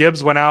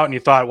 Gibbs went out and you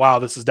thought, wow,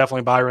 this is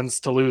definitely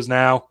Byron's to lose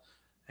now.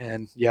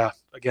 And yeah,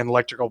 again,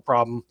 electrical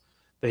problem.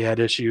 They had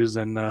issues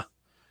and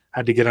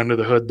had to get under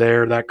the hood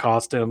there. That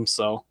cost him,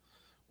 so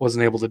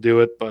wasn't able to do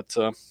it. But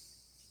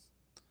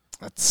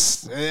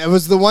it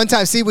was the one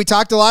time. See, we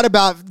talked a lot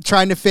about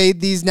trying to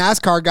fade these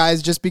NASCAR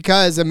guys just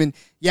because, I mean,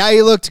 yeah,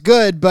 he looked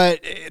good,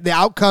 but the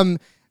outcome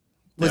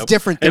was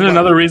different. And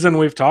another reason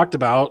we've talked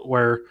about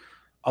where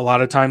a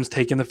lot of times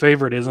taking the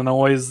favorite isn't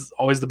always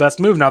the best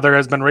move. Now, there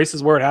has been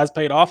races where it has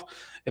paid off.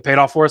 It paid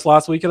off for us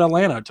last week in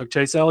Atlanta. It took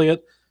Chase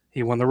Elliott.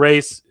 He won the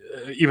race,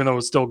 even though it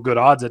was still good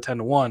odds at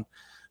 10-1.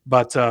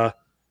 But,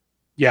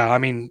 yeah, I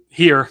mean,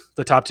 here,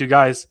 the top 2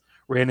 guys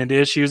ran into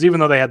issues, even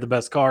though they had the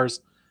best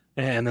cars,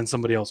 and then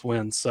somebody else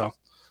wins. So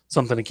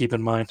something to keep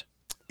in mind.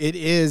 It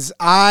is.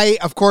 I,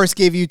 of course,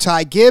 gave you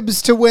Ty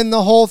Gibbs to win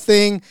the whole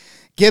thing.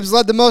 Gibbs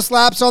led the most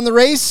laps on the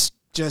race.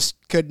 Just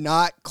could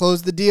not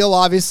close the deal,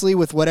 obviously,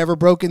 with whatever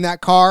broke in that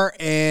car,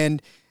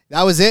 and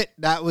that was it.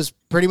 That was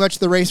pretty much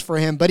the race for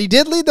him. But he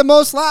did lead the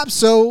most laps,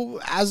 so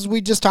as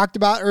we just talked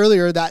about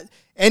earlier, that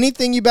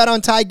anything you bet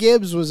on Ty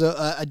Gibbs was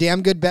a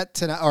damn good bet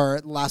tonight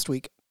or last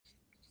week.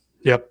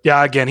 Yep.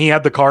 Yeah, again, he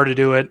had the car to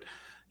do it.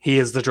 He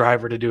is the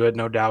driver to do it,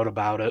 no doubt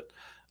about it.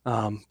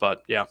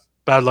 But, yeah,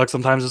 bad luck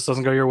sometimes just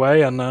doesn't go your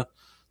way, and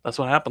that's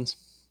what happens.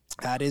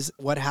 That is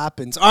what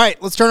happens. All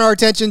right, let's turn our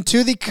attention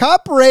to the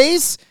Cup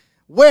race,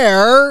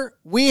 where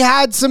we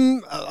had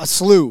a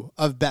slew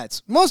of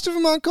bets. Most of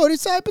them on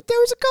Cody's side, but there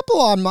was a couple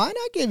on mine.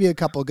 I gave you a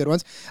couple of good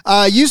ones.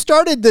 You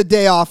started the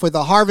day off with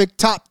a Harvick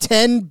top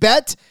 10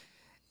 bet.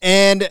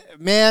 And,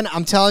 man,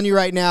 I'm telling you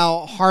right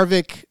now,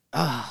 Harvick,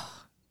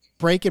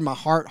 breaking my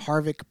heart.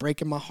 Harvick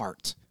breaking my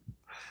heart.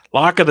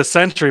 Lock of the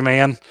century,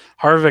 man.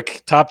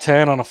 Harvick top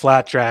 10 on a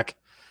flat track.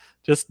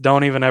 Just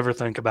don't even ever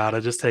think about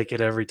it. Just take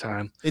it every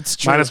time. It's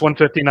true. Minus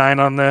 159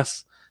 on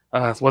this.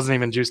 It wasn't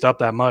even juiced up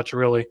that much,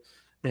 really.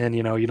 And,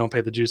 you know, you don't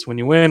pay the juice when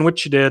you win,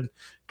 which you did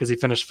because he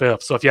finished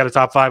 5th. So if you had a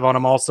top 5 on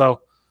him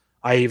also,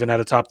 I even had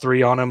a top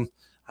 3 on him.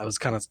 I was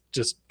kind of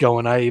just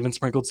going. I even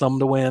sprinkled some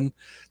to win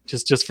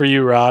just for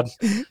you, Rod.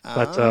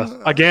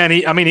 But, again,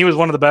 he was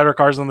one of the better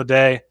cars on the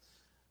day.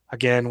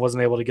 Again,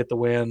 wasn't able to get the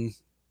win.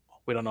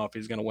 We don't know if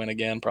he's going to win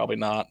again. Probably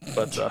not.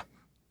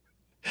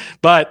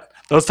 But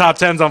those top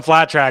 10s on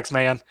flat tracks,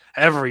 man,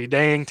 every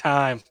dang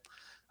time.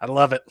 I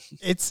love it.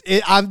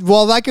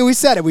 Well, like we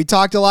said it, we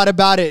talked a lot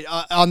about it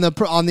on the.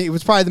 It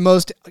was probably the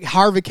most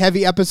Harvick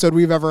heavy episode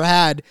we've ever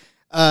had,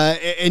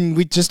 and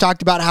we just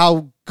talked about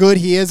how good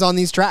he is on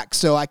these tracks.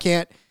 So I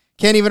can't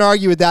even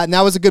argue with that, and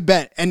that was a good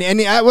bet. And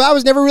I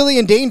was never really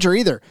in danger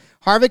either.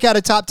 Harvick had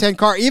a top 10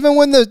 car, even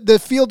when the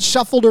field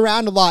shuffled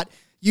around a lot.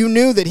 You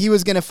knew that he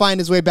was going to find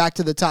his way back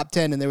to the top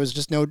 10, and there was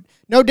just no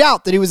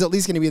doubt that he was at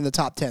least going to be in the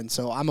top 10.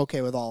 So I'm okay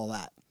with all of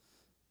that.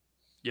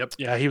 Yep.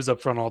 Yeah, he was up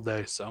front all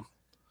day. So.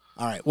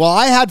 All right. Well,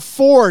 I had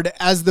Ford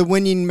as the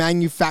winning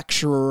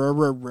manufacturer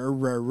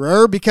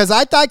because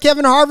I thought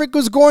Kevin Harvick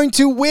was going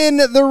to win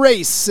the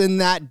race, and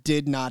that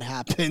did not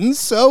happen.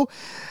 So,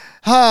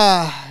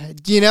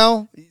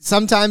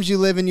 sometimes you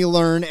live and you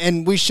learn,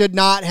 and we should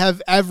not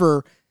have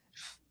ever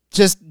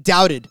just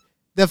doubted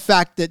the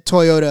fact that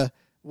Toyota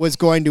was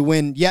going to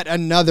win yet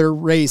another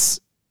race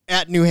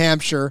at New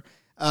Hampshire.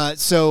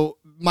 So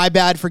my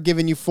bad for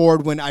giving you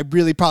Ford when I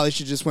really probably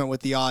should just went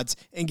with the odds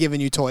and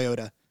given you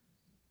Toyota.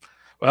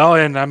 Well,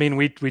 and I mean,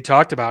 we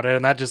talked about it,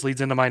 and that just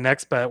leads into my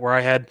next bet where I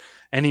had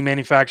any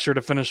manufacturer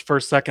to finish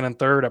first, second, and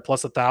third at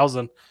plus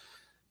 1,000.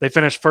 They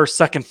finished first,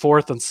 second,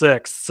 fourth, and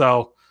sixth.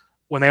 So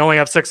when they only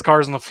have 6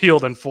 cars in the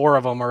field and 4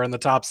 of them are in the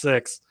top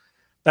 6,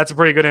 that's a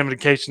pretty good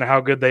indication of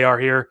how good they are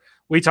here.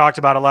 We talked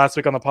about it last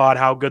week on the pod,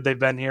 how good they've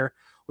been here.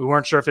 We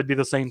weren't sure if it'd be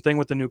the same thing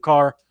with the new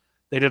car.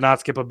 They did not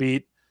skip a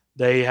beat.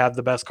 They had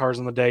the best cars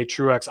in the day.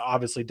 Truex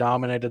obviously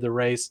dominated the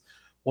race,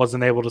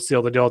 wasn't able to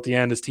seal the deal at the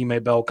end. His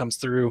teammate Bell comes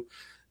through,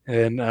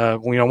 and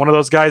one of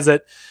those guys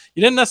that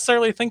you didn't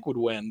necessarily think would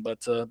win,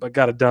 but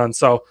got it done.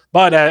 So,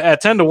 but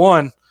at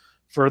 10-1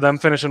 for them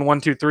finishing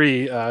 1, 2,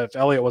 3, if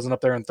Elliott wasn't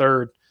up there in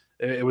third,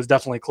 it was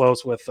definitely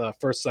close with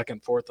first,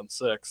 second, fourth, and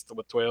sixth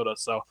with Toyota.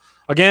 So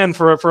again,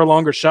 for a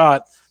longer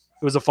shot,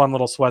 it was a fun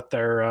little sweat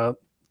there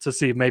to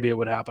see if maybe it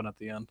would happen at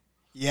the end.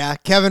 Yeah,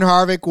 Kevin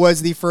Harvick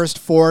was the first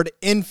Ford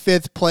in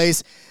 5th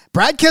place.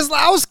 Brad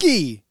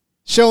Keselowski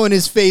showing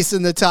his face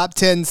in the top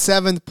 10,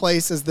 7th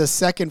place as the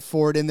second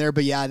Ford in there.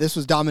 But yeah, this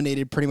was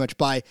dominated pretty much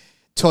by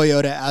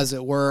Toyota, as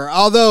it were.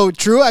 Although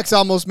Truex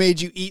almost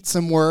made you eat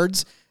some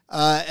words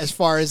as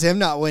far as him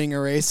not winning a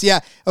race.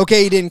 Yeah,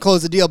 okay, he didn't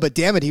close the deal, but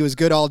damn it, he was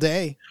good all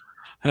day.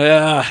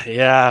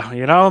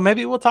 Yeah.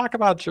 Maybe we'll talk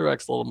about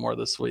Truex a little more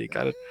this week.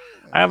 I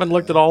haven't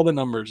looked at all the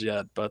numbers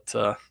yet, but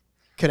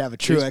could have a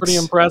Truex. He was pretty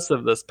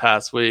impressive this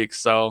past week.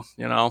 So,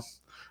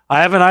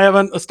 I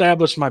haven't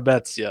established my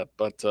bets yet,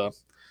 but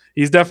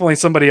he's definitely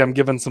somebody I'm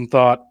giving some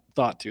thought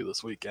to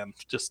this weekend.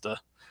 Just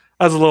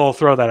as a little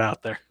throw that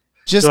out there.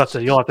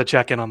 You'll have to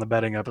check in on the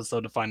betting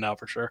episode to find out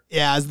for sure.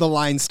 Yeah, as the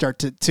lines start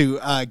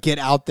to get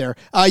out there.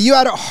 You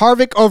had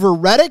Harvick over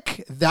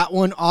Reddick. That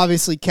one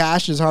obviously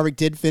cashed as Harvick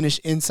did finish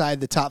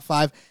inside the top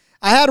 5.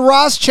 I had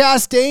Ross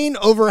Chastain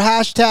over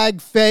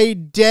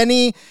 #Fade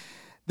Denny.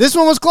 This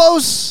one was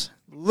close.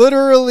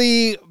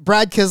 Literally,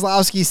 Brad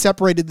Keselowski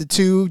separated the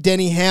two.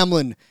 Denny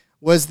Hamlin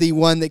was the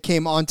one that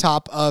came on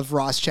top of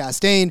Ross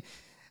Chastain.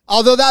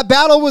 Although that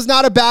battle was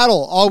not a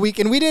battle all week,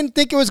 and we didn't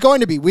think it was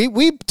going to be.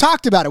 We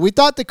talked about it. We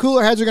thought the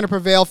cooler heads were going to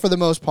prevail for the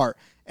most part,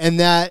 and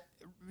that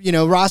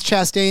Ross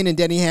Chastain and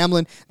Denny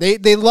Hamlin,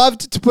 they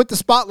loved to put the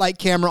spotlight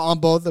camera on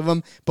both of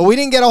them, but we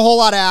didn't get a whole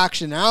lot of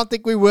action. I don't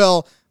think we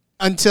will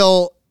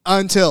until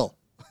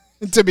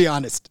to be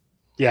honest.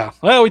 Yeah,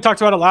 well, we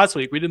talked about it last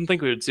week. We didn't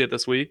think we would see it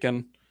this week,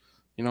 and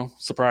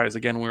surprise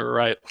again, we were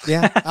right.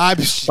 Yeah,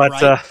 but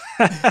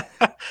right.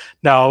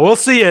 No, we'll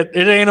see it.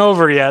 It ain't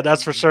over yet,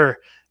 that's for sure.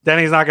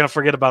 Denny's not going to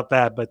forget about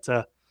that, but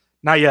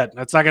not yet.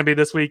 It's not going to be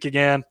this week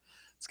again.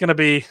 It'll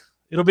be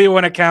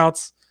when it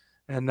counts,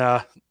 and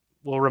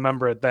we'll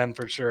remember it then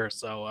for sure.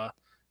 So,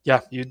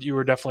 yeah, you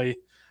were definitely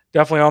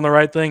on the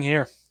right thing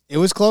here. It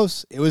was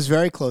close. It was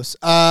very close.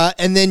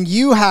 And then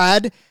you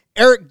had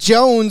Eric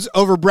Jones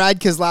over Brad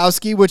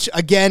Keselowski, which,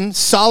 again,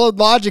 solid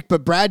logic,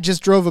 but Brad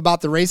just drove about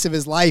the race of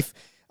his life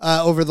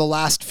over the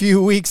last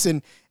few weeks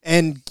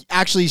and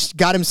actually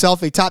got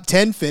himself a top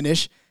 10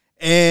 finish.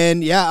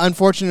 And, yeah,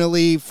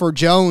 unfortunately for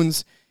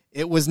Jones,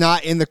 it was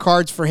not in the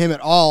cards for him at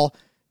all,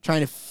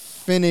 trying to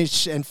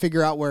finish and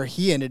figure out where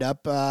he ended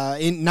up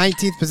in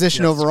 19th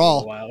position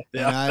overall.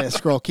 Yeah.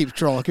 Keep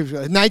scrolling.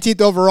 19th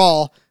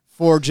overall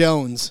for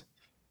Jones.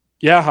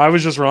 Yeah, I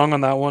was just wrong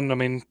on that one. I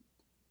mean,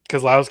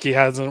 Keselowski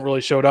hasn't really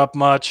showed up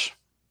much.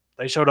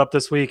 They showed up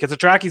this week. It's a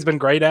track he's been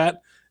great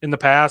at in the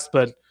past,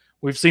 but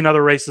we've seen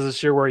other races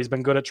this year where he's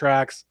been good at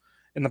tracks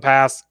in the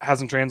past.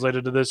 Hasn't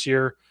translated to this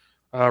year.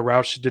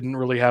 Roush didn't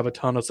really have a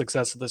ton of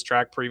success at this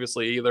track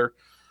previously either.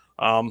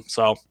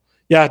 So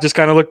yeah, just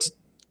kind of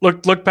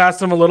looked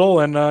past him a little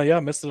and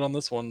missed it on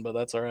this one, but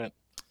that's all right.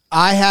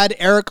 I had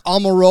Eric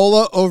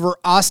Almirola over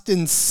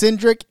Austin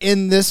Cindric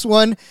in this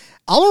one.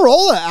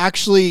 Almirola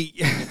actually,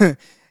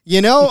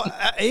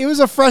 he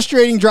was a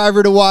frustrating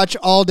driver to watch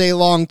all day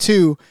long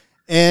too.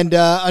 And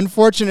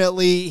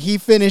unfortunately, he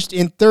finished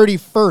in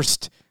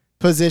 31st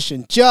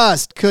position.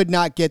 Just could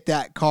not get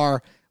that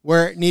car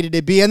where it needed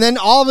to be. And then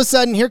all of a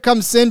sudden, here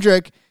comes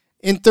Cindric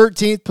in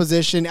 13th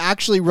position,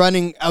 actually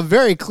running a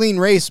very clean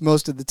race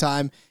most of the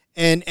time,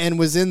 and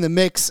was in the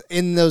mix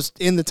in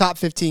the top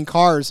 15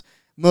 cars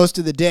most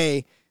of the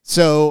day.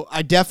 So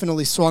I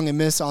definitely swung and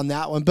missed on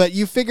that one. But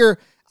you figure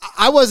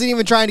I wasn't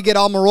even trying to get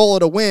Almirola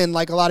to win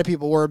like a lot of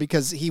people were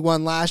because he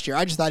won last year.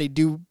 I just thought he'd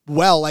do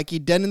well like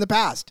he'd done in the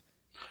past.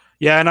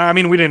 Yeah, and I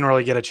mean, we didn't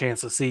really get a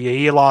chance to see.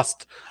 He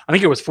lost, I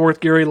think it was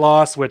fourth gear he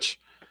lost, which,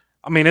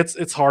 I mean,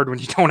 it's hard when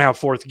you don't have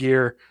fourth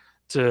gear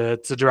to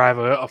drive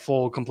a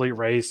full, complete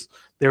race.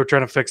 They were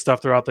trying to fix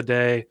stuff throughout the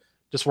day,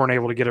 just weren't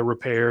able to get it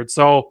repaired.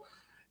 So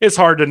it's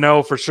hard to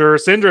know for sure.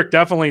 Cindric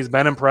definitely has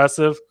been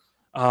impressive.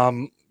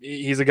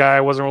 He's a guy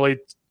I wasn't really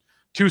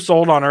too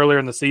sold on earlier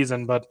in the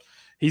season, but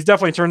he's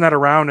definitely turned that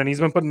around, and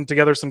he's been putting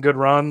together some good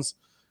runs.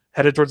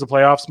 Headed towards the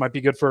playoffs, might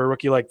be good for a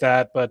rookie like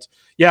that. But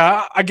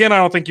yeah, again, I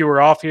don't think you were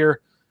off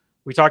here.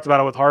 We talked about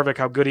it with Harvick,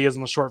 how good he is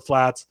in the short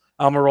flats.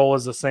 Almirola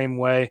is the same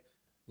way.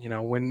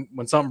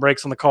 When something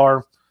breaks on the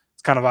car,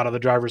 it's kind of out of the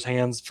driver's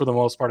hands for the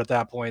most part at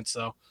that point.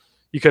 So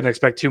you couldn't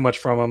expect too much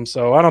from him.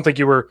 So I don't think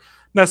you were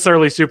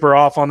necessarily super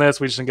off on this.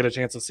 We just didn't get a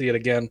chance to see it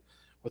again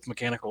with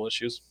mechanical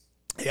issues.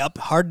 Yep,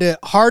 hard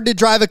to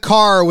drive a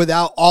car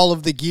without all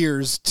of the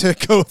gears to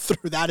go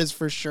through. That is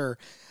for sure.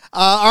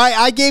 All right,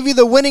 I gave you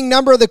the winning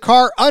number of the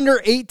car under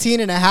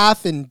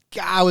 18.5, and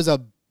I was a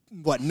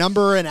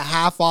number and a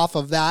half off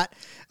of that.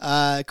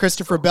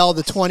 Christopher Bell,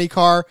 the 20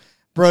 car,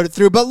 brought it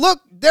through. But look,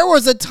 there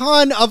was a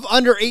ton of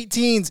under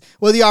 18s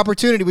with the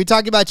opportunity. We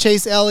talked about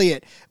Chase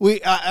Elliott.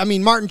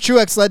 Martin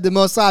Truex led the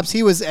most laps.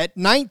 He was at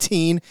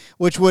 19,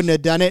 which wouldn't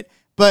have done it.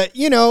 But,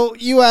 you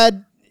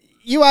had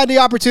the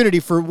opportunity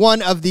for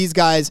one of these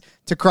guys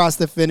to cross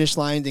the finish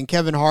line. And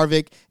Kevin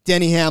Harvick,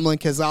 Denny Hamlin,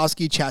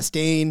 Keselowski,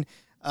 Chastain,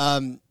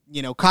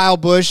 Kyle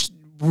Busch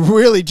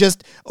really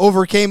just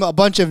overcame a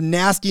bunch of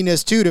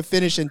nastiness, too, to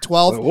finish in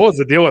 12th. What was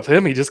the deal with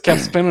him? He just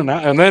kept spinning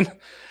out. And then,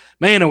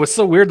 man, it was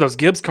so weird, those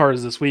Gibbs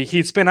cars this week.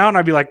 He'd spin out, and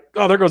I'd be like,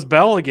 oh, there goes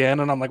Bell again.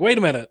 And I'm like, wait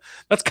a minute.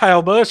 That's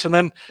Kyle Busch. And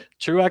then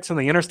Truex and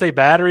the Interstate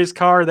Batteries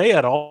car, they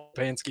had all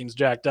paint schemes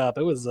jacked up.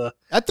 It was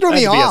that threw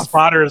me off.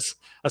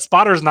 A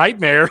spotter's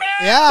nightmare.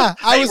 Yeah.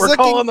 We're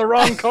calling the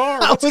wrong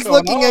car. I was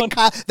looking at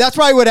Kyle. That's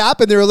probably what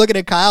happened. They were looking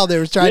at Kyle. They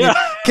were trying to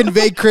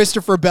convey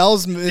Christopher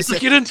Bell's.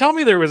 Like, you didn't tell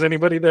me there was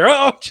anybody there.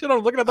 Oh, shit, I'm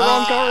looking at the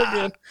wrong car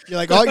again. You're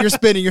like, oh, you're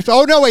spinning.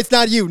 Oh, no, wait, it's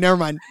not you. Never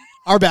mind.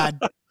 Our bad.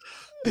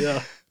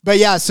 Yeah. But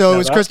yeah, so it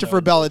was Christopher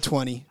Bell at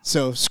 20.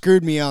 So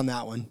screwed me on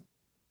that one.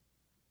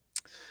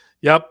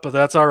 Yep, but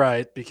that's all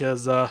right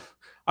because I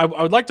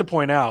would like to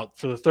point out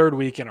for the third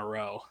week in a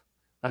row,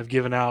 I've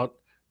given out.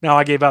 Now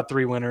I gave out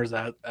 3 winners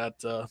at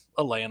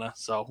Atlanta.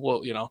 So,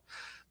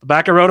 the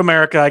back of Road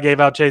America, I gave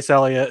out Chase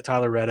Elliott,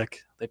 Tyler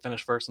Reddick. They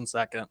finished first and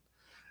second.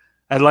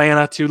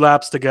 Atlanta, 2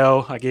 laps to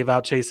go. I gave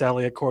out Chase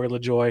Elliott, Corey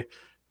LaJoie,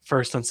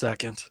 first and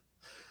second.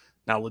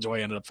 Now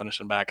LaJoie ended up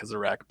finishing back as a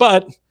wreck.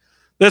 But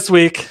this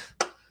week,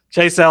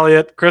 Chase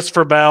Elliott,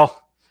 Christopher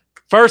Bell,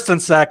 first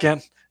and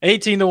second,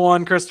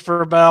 18-1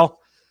 Christopher Bell.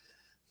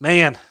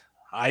 Man,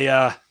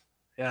 I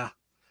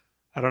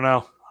don't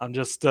know. I'm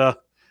just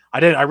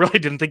I really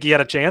didn't think he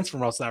had a chance for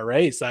most of that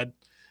race.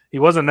 He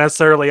wasn't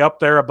necessarily up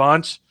there a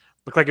bunch.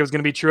 Looked like it was going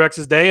to be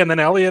Truex's day, and then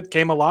Elliott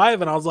came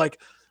alive, and I was like,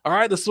 all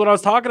right, this is what I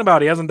was talking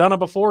about. He hasn't done it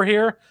before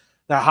here.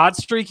 That hot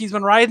streak he's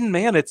been riding,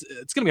 man, it's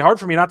going to be hard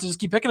for me not to just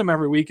keep picking him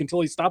every week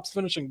until he stops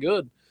finishing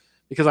good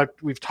because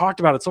we've talked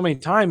about it so many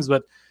times,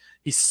 but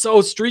he's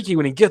so streaky.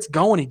 When he gets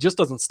going, he just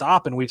doesn't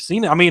stop, and we've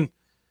seen it. I mean,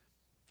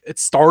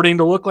 it's starting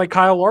to look like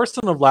Kyle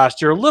Larson of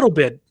last year a little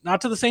bit, not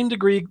to the same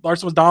degree.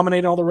 Larson was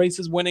dominating all the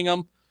races, winning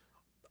them.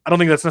 I don't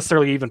think that's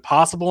necessarily even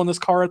possible in this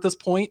car at this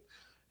point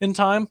in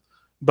time,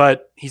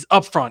 but he's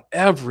up front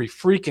every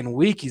freaking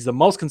week. He's the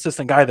most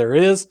consistent guy there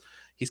is.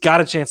 He's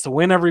got a chance to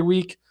win every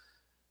week,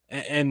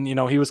 and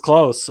he was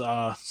close.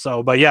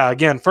 But yeah,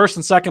 again, first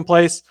and second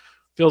place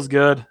feels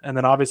good, and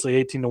then obviously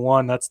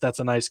 18-1. That's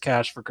a nice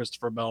cash for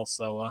Christopher Bell.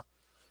 So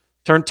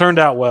turned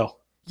out well.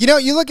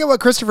 You look at what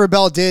Christopher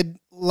Bell did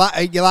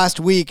last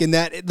week, and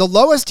that the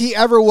lowest he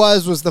ever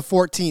was the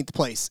 14th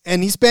place,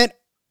 and he spent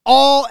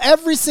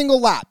every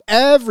single lap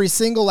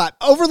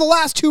over the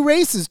last 2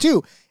 races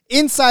too,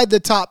 inside the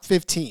top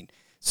 15.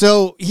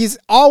 So he's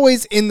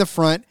always in the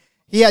front.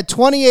 He had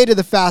 28 of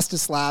the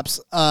fastest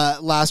laps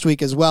last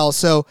week as well.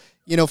 So,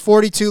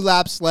 42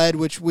 laps led,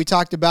 which we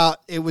talked about.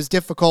 It was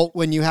difficult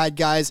when you had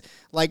guys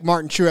like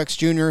Martin Truex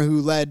Jr.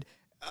 who led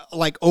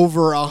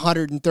over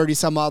 130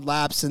 some odd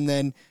laps, and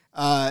then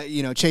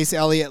Chase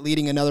Elliott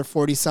leading another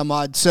 40 some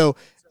odd. So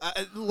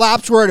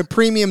laps were at a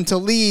premium to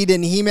lead,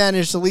 and he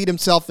managed to lead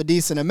himself a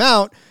decent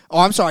amount. Oh,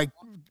 I'm sorry,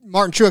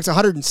 Martin Truex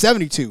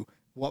 172.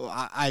 Well,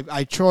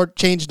 I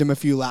changed him a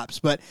few laps,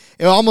 but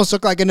it almost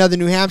looked like another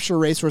New Hampshire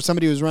race where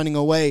somebody was running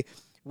away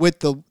with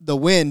the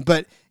win.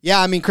 But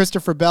yeah,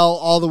 Christopher Bell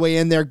all the way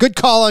in there. Good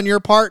call on your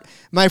part,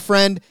 my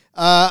friend.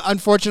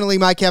 Unfortunately,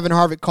 my Kevin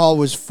Harvick call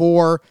was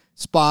 4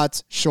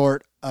 spots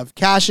short of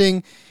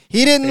cashing.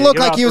 He didn't look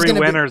like he was going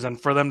to be winners, and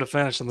for them to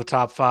finish in the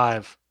top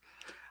 5.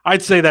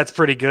 I'd say that's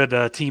pretty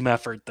good team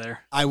effort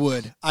there. I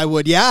would.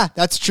 Yeah,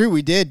 that's true.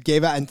 We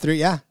gave out in 3.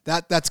 Yeah,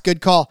 that's good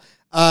call.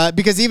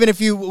 Because even if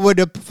you would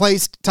have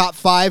placed top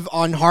 5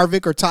 on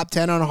Harvick or top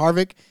 10 on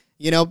Harvick,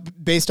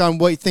 based on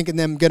what you thinking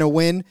them going to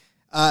win,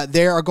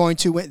 they are going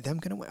to win. Them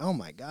going to win. Oh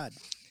my God.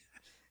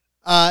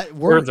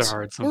 Words are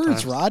hard sometimes.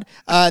 Words,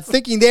 Rod.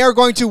 Thinking they are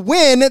going to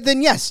win,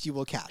 then yes, you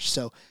will cash.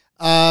 So,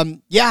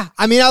 yeah,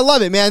 I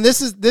love it, man.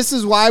 This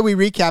is why we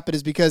recap it,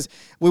 is because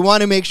we want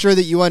to make sure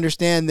that you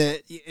understand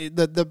that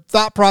the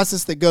thought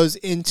process that goes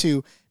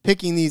into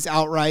picking these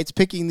outrights,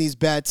 picking these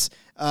bets.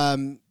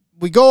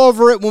 We go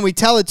over it when we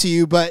tell it to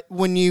you, but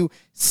when you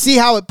see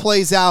how it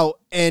plays out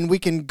and we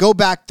can go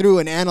back through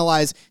and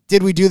analyze,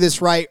 did we do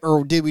this right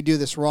or did we do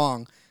this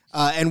wrong,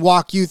 and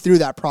walk you through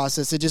that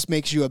process, it just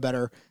makes you a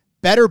better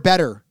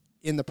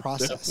in the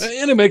process.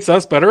 Yeah. And it makes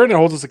us better, and it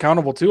holds us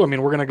accountable too. We're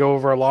going to go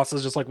over our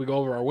losses just like we go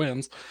over our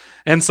wins.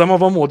 And some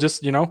of them will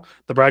just, the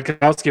Brad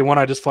Keselowski one,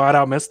 I just flat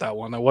out missed that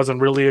one. That wasn't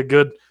really a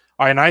good,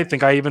 and I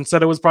think I even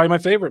said it was probably my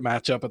favorite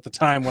matchup at the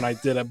time when I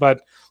did it.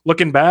 But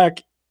looking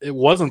back, it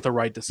wasn't the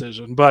right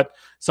decision. But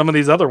some of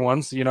these other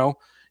ones, you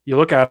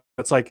look at it,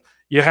 it's like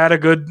you had a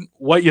good,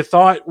 what you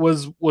thought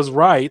was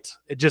right.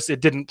 It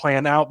didn't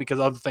plan out because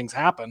other things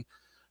happen.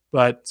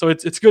 But so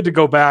it's good to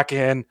go back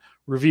and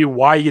review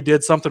why you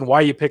did something,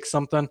 why you picked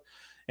something,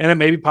 and it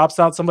maybe pops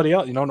out somebody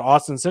else,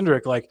 Austin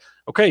Cindric, like,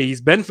 okay,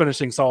 he's been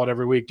finishing solid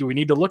every week. Do we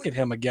need to look at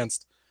him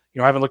against,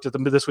 I haven't looked at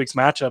this week's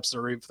matchups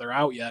or if they're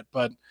out yet,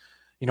 but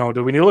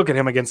do we need to look at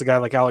him against a guy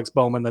like Alex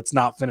Bowman that's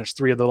not finished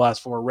 3 of the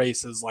last 4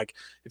 races? Like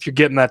if you're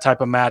getting that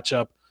type of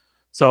matchup.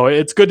 So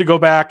it's good to go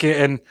back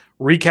and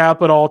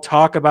recap it all,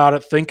 talk about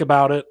it, think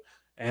about it,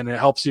 and it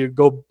helps you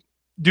go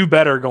do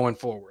better going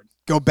forward.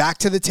 Go back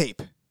to the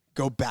tape.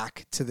 Go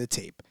back to the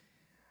tape.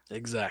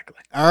 Exactly.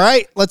 All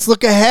right, let's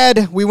look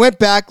ahead. We went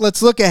back.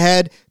 Let's look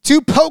ahead to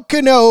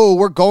Pocono.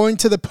 We're going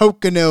to the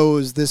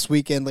Poconos this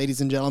weekend,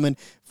 ladies and gentlemen,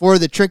 for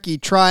the Tricky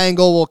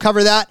Triangle. We'll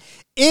cover that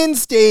in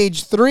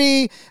Stage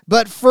 3.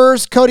 But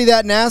first, Cody,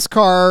 that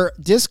NASCAR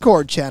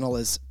Discord channel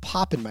is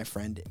popping, my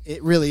friend.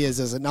 It really is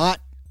it not?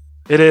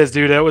 It is,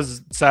 dude. It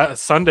was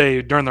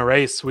Sunday during the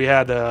race. We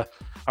had I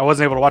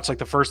wasn't able to watch like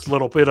the first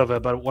little bit of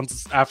it, but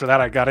once after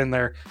that I got in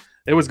there,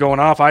 it was going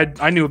off. I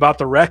knew about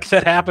the wreck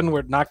that happened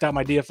where it knocked out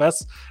my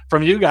DFS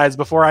from you guys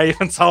before I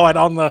even saw it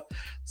on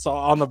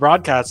the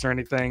broadcast or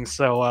anything.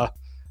 So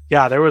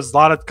yeah, there was a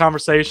lot of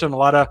conversation, a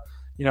lot of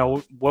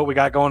what we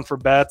got going for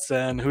bets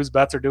and whose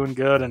bets are doing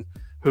good and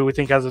who we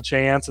think has a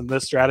chance and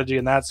this strategy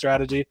and that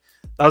strategy.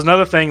 That was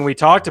another thing we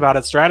talked about,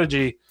 it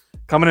strategy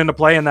coming into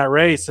play in that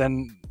race,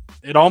 and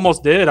it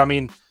almost did. I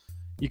mean,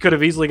 you could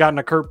have easily gotten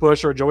a Kurt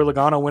Busch or a Joey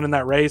Logano winning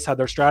that race had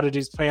their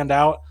strategies panned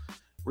out.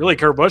 Really,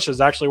 Kurt Busch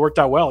has actually worked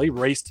out well. He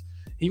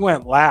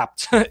went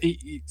lapped.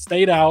 he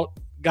stayed out,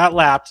 got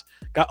lapped,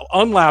 got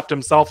unlapped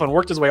himself, and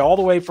worked his way all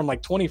the way from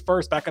like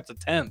 21st back up to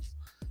 10th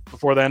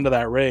before the end of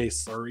that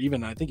race, or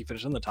even I think he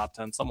finished in the top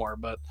 10 somewhere.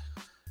 But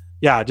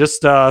yeah,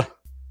 just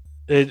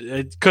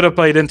it could have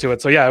played into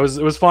it. So yeah, it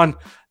was fun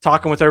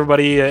talking with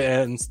everybody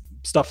and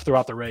stuff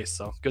throughout the race.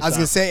 So good. I was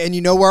going to say, and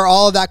you know where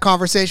all of that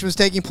conversation was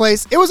taking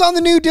place? It was on the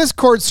new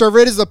Discord server.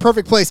 It is the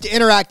perfect place to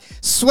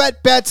interact,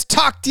 sweat bets,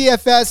 talk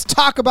DFS,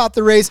 talk about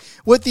the race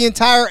with the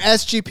entire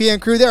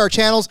SGPN crew. There are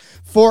channels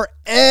for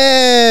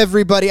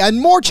everybody, and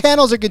more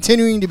channels are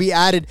continuing to be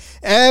added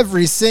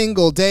every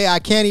single day. I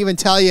can't even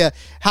tell you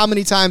how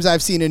many times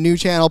I've seen a new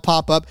channel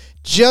pop up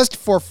just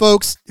for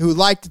folks who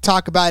like to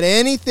talk about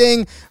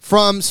anything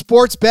from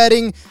sports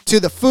betting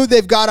to the food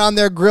they've got on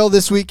their grill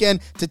this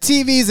weekend to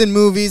TVs and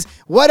movies,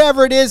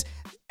 whatever it is.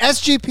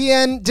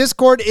 SGPN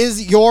Discord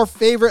is your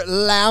favorite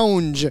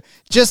lounge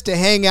just to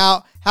hang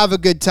out, have a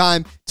good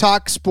time,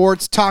 talk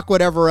sports, talk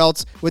whatever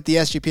else with the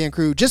SGPN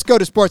crew. Just go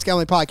to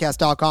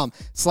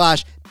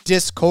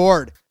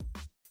sportsgamblingpodcast.com/Discord.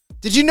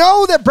 Did you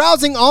know that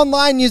browsing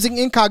online using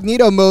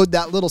incognito mode,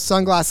 that little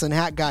sunglass and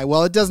hat guy,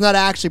 well, it does not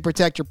actually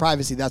protect your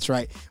privacy. That's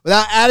right.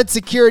 Without added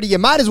security, you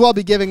might as well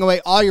be giving away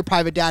all your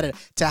private data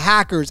to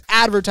hackers,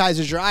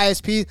 advertisers, your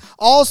ISPs,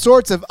 all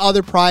sorts of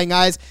other prying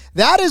eyes.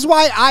 That is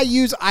why I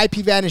use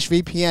IPVanish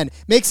VPN.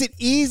 Makes it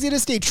easy to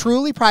stay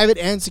truly private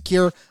and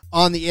secure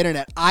on the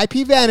internet.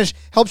 IPVanish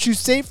helps you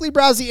safely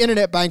browse the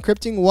internet by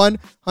encrypting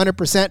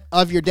 100%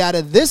 of your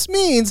data. This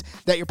means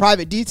that your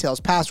private details,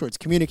 passwords,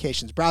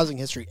 communications, browsing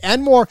history,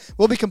 and more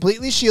will be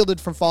completely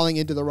shielded from falling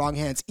into the wrong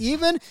hands.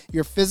 Even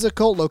your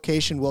physical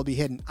location will be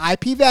hidden.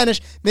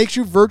 IPVanish makes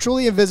you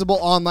virtually invisible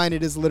online.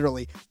 It is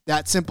literally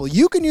that simple.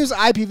 You can use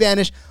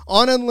IPVanish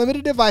on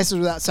unlimited devices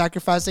without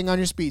sacrificing on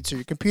your speed. So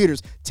your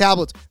computers,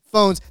 tablets,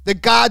 phones, the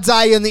God's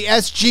Eye and the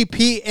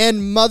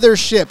SGPN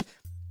mothership.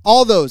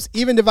 All those,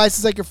 even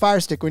devices like your Fire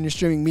Stick when you're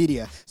streaming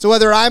media. So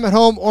whether I'm at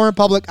home or in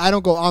public, I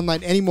don't go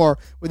online anymore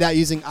without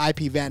using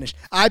IPVanish.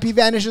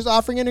 IPVanish is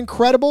offering an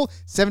incredible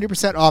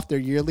 70% off their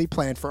yearly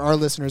plan for our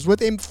listeners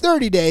with a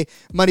 30-day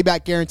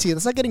money-back guarantee.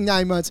 That's like getting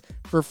 9 months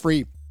for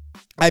free.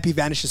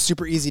 IPVanish is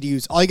super easy to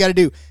use. All you got to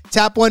do,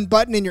 tap one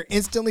button and you're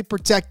instantly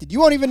protected. You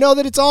won't even know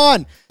that it's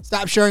on.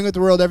 Stop sharing with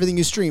the world everything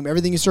you stream,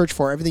 everything you search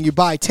for, everything you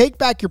buy. Take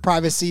back your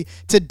privacy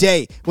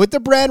today with the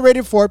brand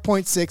rated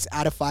 4.6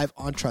 out of 5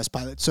 on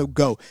Trustpilot. So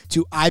go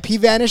to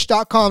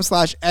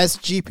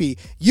IPVanish.com/SGP.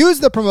 Use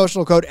the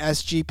promotional code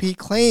SGP.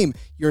 Claim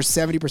your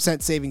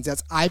 70% savings.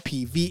 That's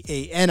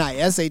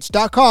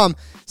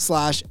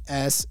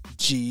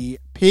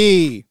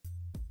IPVanish.com/SGP.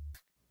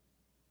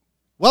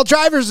 Well,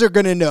 drivers are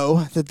going to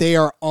know that they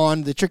are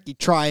on the Tricky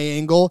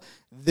Triangle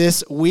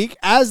this week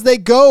as they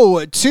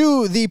go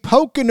to the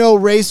Pocono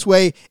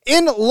Raceway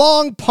in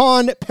Long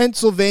Pond,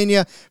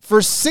 Pennsylvania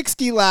for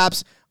 60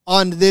 laps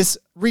on this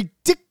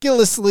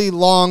ridiculously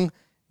long,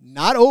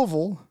 not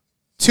oval,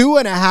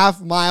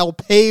 2.5 mile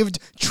paved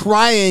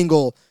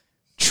triangle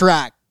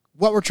track.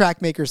 What were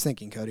track makers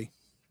thinking, Cody?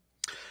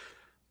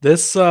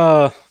 This,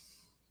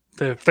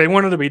 if they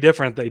wanted to be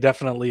different, they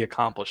definitely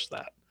accomplished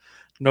that.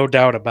 No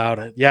doubt about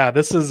it. Yeah,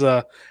 this is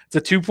it's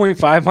a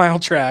 2.5 mile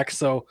track,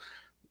 so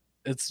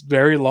it's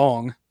very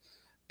long,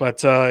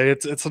 but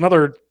it's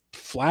another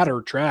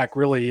flatter track,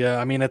 really.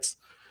 I mean, it's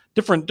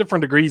different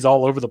degrees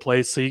all over the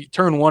place. So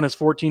turn 1 is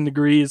 14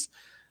 degrees,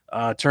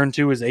 turn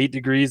 2 is 8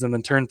 degrees, and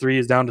then turn 3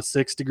 is down to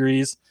 6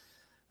 degrees.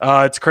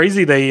 It's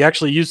crazy. They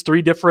actually use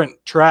 3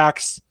 different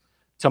tracks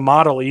to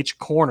model each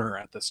corner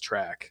at this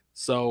track.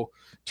 So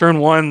turn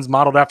 1's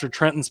modeled after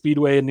Trenton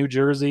Speedway in New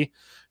Jersey.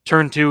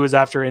 Turn 2 is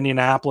after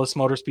Indianapolis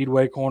Motor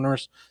Speedway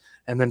corners.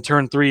 And then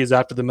turn 3 is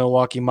after the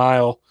Milwaukee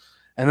Mile.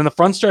 And then the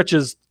front stretch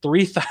is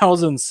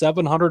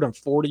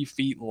 3,740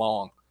 feet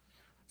long.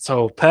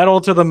 So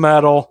pedal to the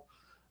metal,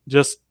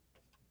 just,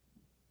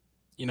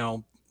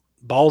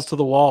 balls to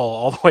the wall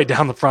all the way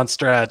down the front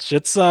stretch.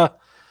 It's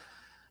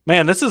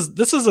man, this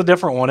is a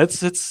different one.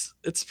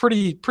 It's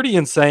pretty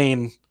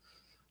insane.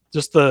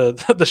 Just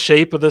the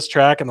shape of this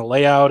track and the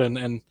layout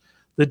and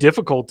the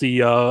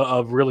difficulty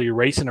of really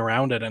racing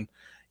around it. And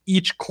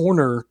each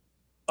corner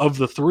of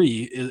the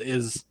three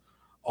is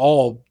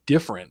all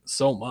different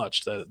so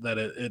much that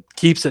it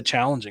keeps it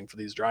challenging for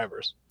these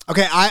drivers.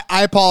 Okay,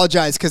 I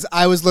apologize because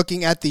I was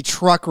looking at the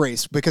truck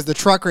race because the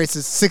truck race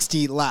is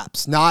 60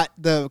 laps, not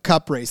the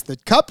cup race. The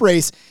cup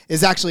race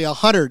is actually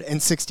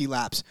 160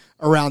 laps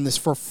around this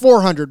for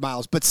 400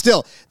 miles. But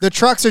still, the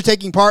trucks are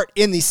taking part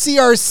in the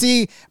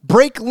CRC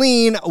Brake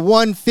Lean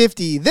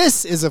 150.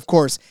 This is, of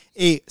course,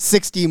 a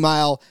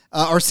 60-mile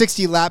or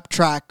 60-lap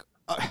track,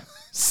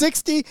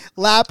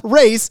 60-lap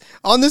race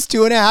on this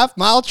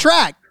 2.5-mile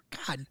track.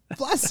 God,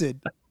 blessed.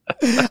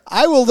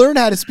 I will learn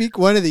how to speak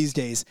one of these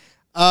days.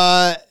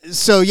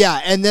 So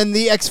yeah, and then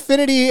the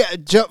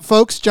Xfinity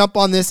folks jump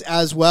on this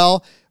as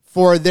well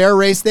for their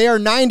race. They are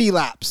 90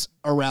 laps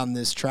around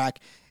this track,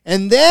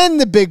 and then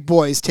the big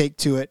boys take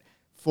to it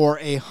for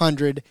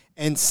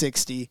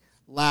 160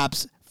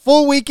 laps.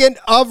 Full weekend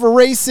of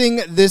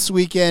racing this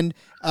weekend,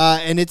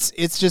 and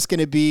it's just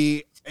gonna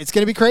be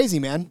crazy,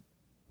 man.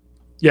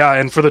 Yeah,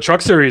 and for the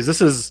Truck Series,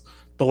 this is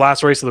the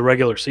last race of the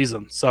regular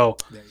season. So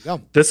there you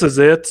go. This is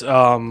it.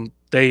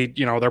 They,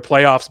 their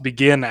playoffs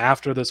begin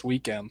after this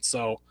weekend.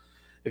 So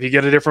if you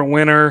get a different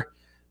winner,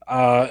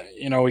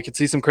 we could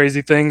see some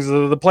crazy things.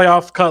 The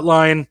playoff cut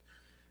line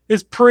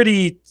is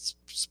pretty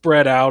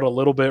spread out a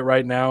little bit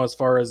right now as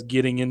far as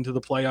getting into the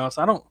playoffs.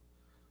 I don't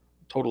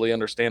totally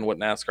understand what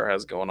NASCAR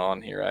has going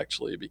on here,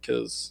 actually,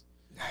 because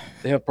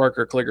they have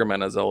Parker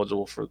Kligerman as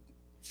eligible for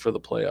the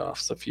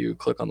playoffs. If you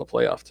click on the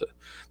playoff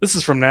this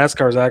is from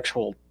NASCAR's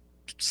actual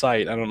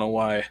site. I don't know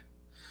why.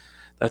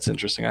 That's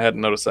interesting. I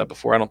hadn't noticed that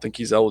before. I don't think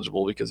he's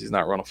eligible because he's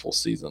not run a full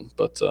season.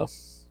 But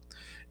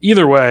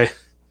either way,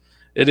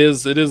 it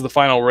is the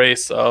final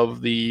race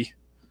of the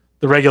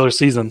regular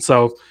season.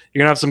 So you're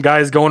going to have some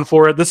guys going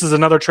for it. This is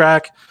another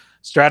track.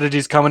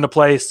 Strategies come into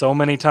play so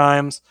many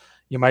times.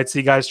 You might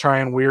see guys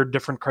trying weird,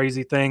 different,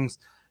 crazy things,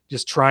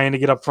 just trying to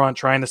get up front,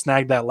 trying to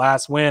snag that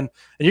last win. And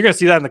you're going to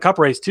see that in the Cup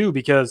race too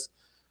because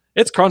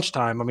it's crunch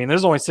time. I mean,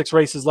 there's only 6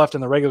 races left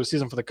in the regular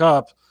season for the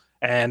Cup,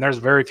 and there's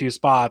very few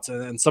spots.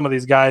 And some of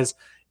these guys,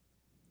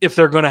 if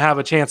they're going to have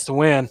a chance to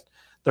win,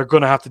 they're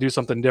going to have to do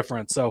something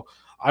different. So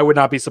I would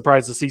not be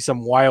surprised to see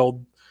some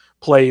wild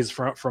plays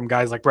from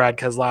guys like Brad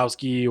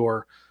Keselowski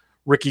or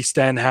Ricky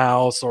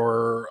Stenhouse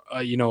or,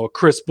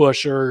 Chris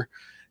Buescher,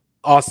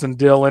 Austin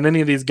Dillon,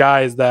 any of these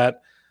guys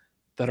that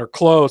are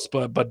close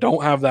but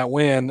don't have that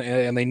win,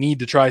 and they need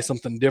to try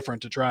something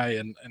different to try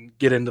and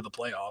get into the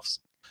playoffs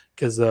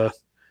because the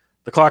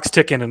clock's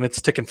ticking, and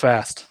it's ticking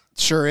fast.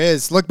 Sure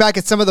is. Look back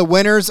at some of the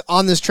winners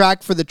on this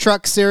track for the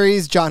Truck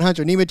Series. John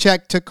Hunter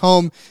Nemechek took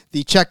home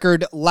the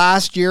checkered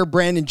last year.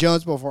 Brandon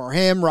Jones before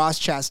him. Ross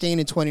Chastain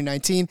in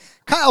 2019.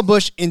 Kyle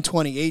Busch in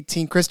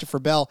 2018. Christopher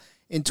Bell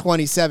in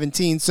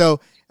 2017. So,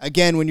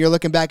 again, when you're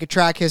looking back at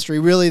track history,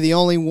 really the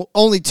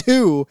only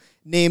 2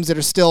 names that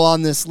are still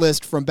on this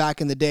list from back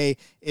in the day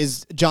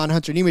is John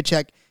Hunter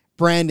Nemechek,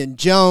 Brandon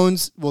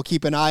Jones. We'll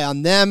keep an eye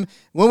on them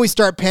when we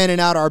start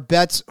panning out our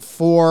bets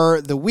for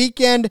the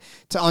weekend.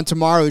 On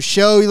tomorrow's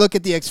show, you look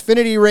at the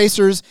Xfinity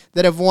racers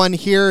that have won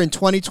here in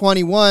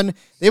 2021.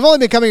 They've only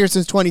been coming here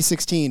since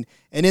 2016.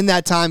 And in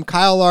that time,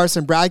 Kyle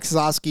Larson, Brad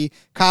Keselowski,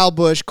 Kyle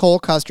Busch, Cole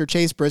Custer,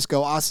 Chase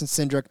Briscoe, Austin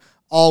Cindric,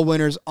 all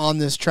winners on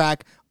this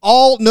track.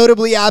 All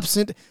notably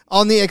absent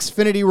on the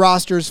Xfinity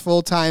roster's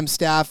full-time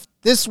staff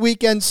this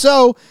weekend.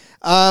 So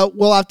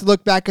we'll have to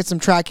look back at some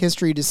track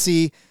history to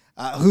see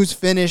who's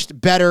finished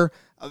better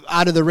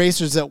out of the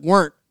racers that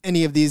weren't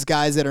any of these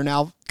guys that are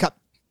now Cup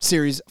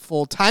Series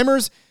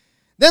full-timers.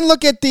 Then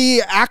look at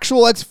the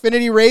actual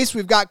Xfinity race.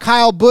 We've got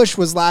Kyle Busch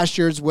was last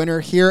year's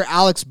winner here.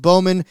 Alex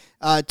Bowman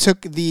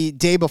took the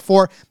day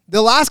before.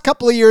 The last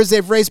couple of years,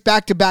 they've raced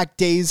back-to-back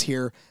days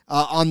here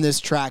on this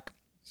track.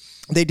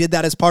 They did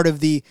that as part of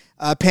the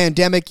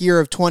pandemic year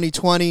of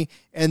 2020,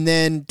 and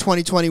then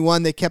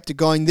 2021, they kept it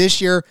going.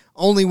 This year,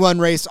 only one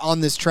race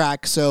on this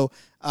track. So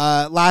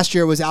last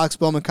year was Alex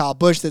Bowman, Kyle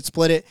Busch that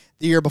split it.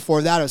 The year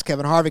before that, it was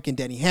Kevin Harvick and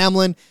Denny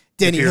Hamlin.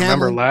 If you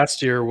remember,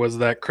 last year was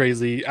that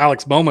crazy.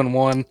 Alex Bowman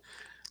won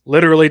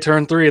literally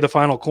turn 3 of the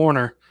final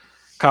corner.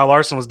 Kyle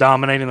Larson was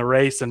dominating the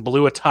race and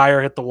blew a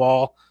tire, hit the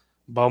wall.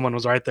 Bowman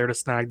was right there to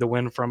snag the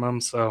win from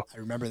him. So I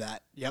remember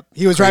that. Yep.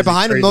 He was right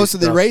behind him most of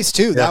the race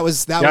too. Yeah. That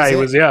was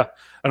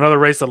another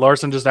race that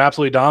Larson just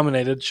absolutely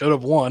dominated, should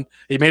have won.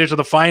 He made it to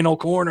the final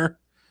corner.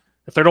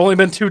 If there'd only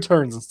been 2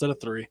 turns instead of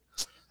 3.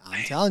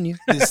 I'm telling you,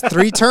 it's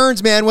 3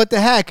 turns, man. What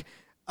the heck?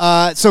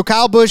 So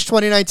Kyle Busch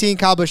 2019,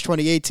 Kyle Busch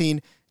 2018,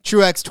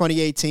 Truex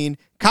 2018,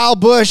 Kyle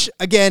Busch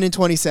again in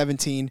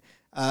 2017.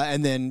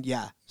 And then,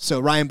 so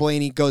Ryan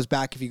Blaney goes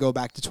back if you go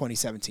back to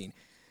 2017.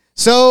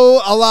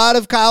 So a lot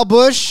of Kyle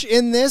Busch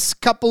in this,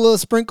 couple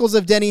of sprinkles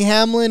of Denny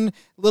Hamlin,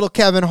 little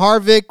Kevin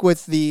Harvick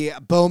with the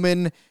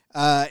Bowman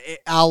a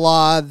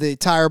la the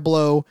tire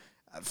blow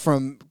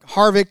from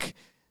Harvick.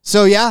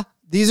 So, yeah,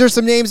 these are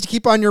some names to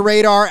keep on your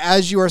radar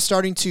as you are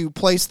starting to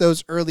place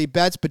those early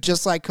bets. But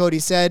just like Cody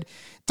said,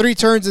 3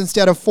 turns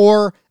instead of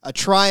 4, a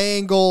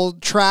triangle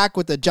track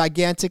with a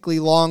gigantically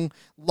long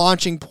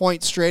launching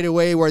point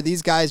straightaway where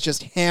these guys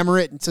just hammer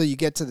it until you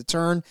get to the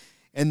turn.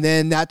 And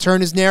then that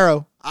turn is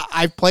narrow.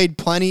 I've played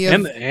plenty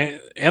of...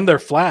 And they're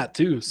flat,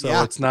 too. So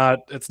yeah. it's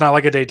not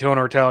like a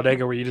Daytona or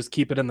Talladega where you just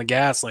keep it in the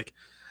gas. Like,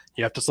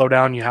 you have to slow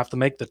down. You have to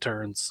make the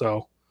turns.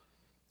 So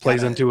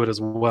plays into it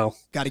as well.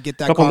 Got to get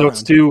that couple car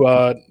notes,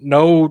 around.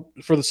 too.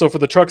 For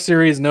the Truck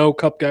Series, no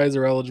Cup guys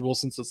are eligible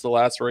since it's the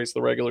last race of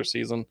the regular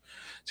season.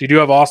 So you do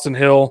have Austin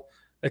Hill,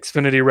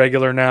 Xfinity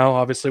regular now.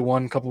 Obviously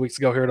won a couple weeks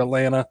ago here at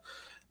Atlanta.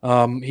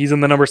 He's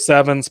in the number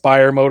 7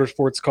 Spire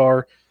Motorsports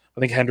car. I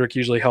think Hendrick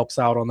usually helps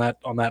out on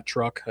that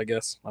truck, I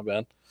guess. My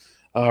bad.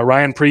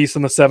 Ryan Preece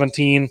in the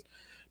 17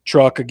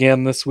 truck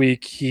again this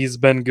week. He's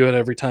been good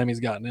every time he's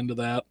gotten into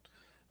that.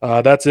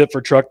 That's it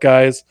for truck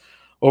guys.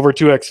 Over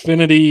to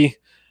Xfinity.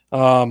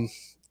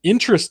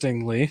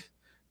 Interestingly,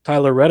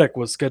 Tyler Reddick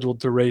was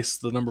scheduled to race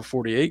the number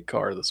 48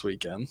 car this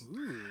weekend.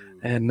 Ooh.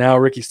 And now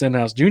Ricky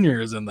Stenhouse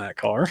Jr. is in that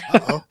car.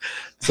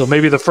 So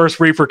maybe the first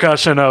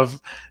repercussion of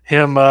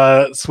him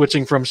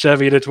switching from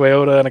Chevy to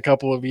Toyota in a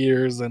couple of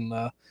years, and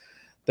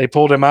they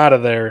pulled him out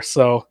of there.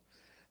 So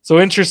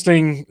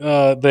interesting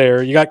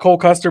there. You got Cole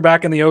Custer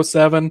back in the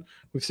 07.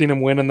 We've seen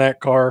him win in that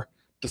car,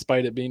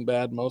 despite it being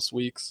bad most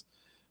weeks.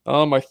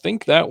 I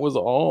think that was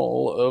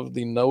all of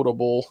the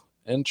notable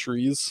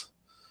entries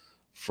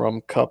from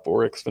Cup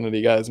or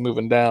Xfinity guys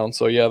moving down.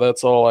 So, yeah,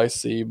 that's all I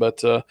see.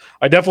 But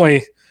I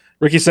definitely –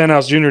 Ricky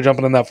Stenhouse Jr.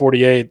 jumping in that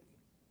 48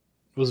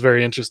 was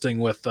very interesting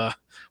with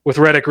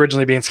Reddick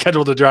originally being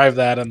scheduled to drive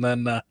that. And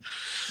then,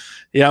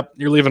 yep,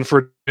 you're leaving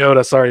for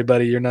Toyota. Sorry,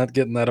 buddy. You're not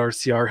getting that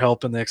RCR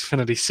help in the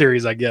Xfinity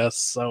Series, I guess.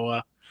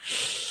 So,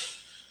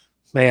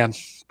 man.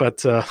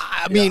 But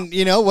I mean,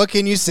 you know, what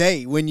can you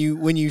say when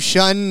you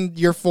shun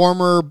your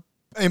former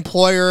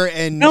employer?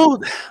 And no,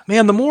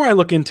 man, the more I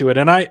look into it,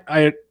 and I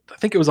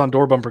think it was on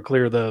Door Bumper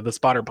Clear, the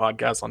Spotter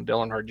podcast on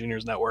Dylan Hart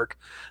Jr.'s network.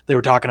 They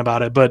were talking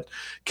about it. But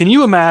can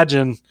you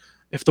imagine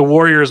if the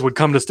Warriors would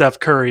come to Steph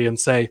Curry and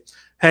say,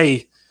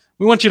 hey,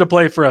 we want you to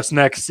play for us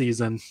next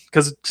season?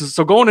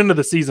 So going into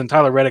the season,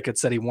 Tyler Reddick had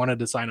said he wanted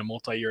to sign a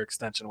multi-year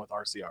extension with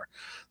RCR.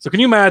 So can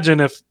you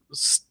imagine if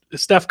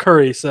Steph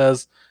Curry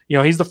says, you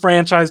know, he's the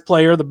franchise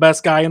player, the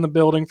best guy in the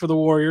building for the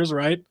Warriors,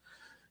 right?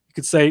 You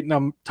could say,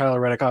 no,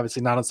 Tyler Reddick,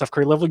 obviously not on Steph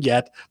Curry level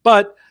yet,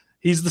 but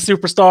he's the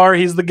superstar.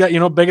 He's the guy,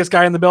 you know, biggest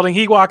guy in the building.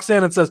 He walks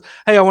in and says,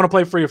 hey, I want to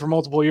play for you for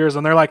multiple years.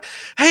 And they're like,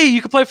 hey,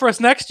 you can play for us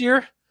next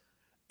year.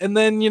 And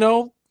then, you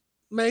know,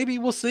 maybe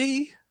we'll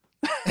see.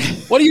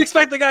 What do you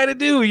expect the guy to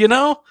do, you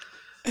know?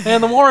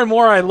 And the more and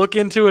more I look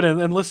into it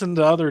and listen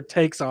to other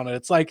takes on it,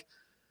 it's like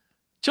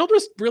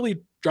Childress really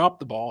dropped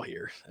the ball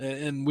here.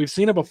 And we've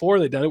seen it before.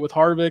 They did it with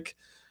Harvick,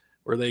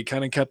 where they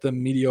kind of kept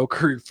them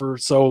mediocre for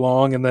so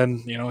long. And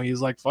then, you know,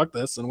 he's like, fuck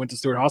this, and went to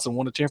Stewart-Haas and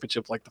won a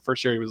championship like the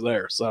first year he was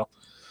there. So,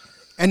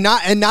 And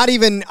not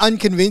even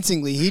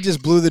unconvincingly, he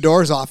just blew the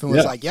doors off and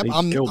was like, "Yep,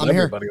 I'm here."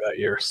 Everybody that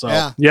year, so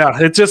yeah,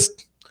 it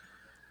just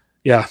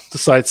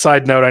The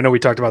side note, I know we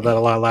talked about that a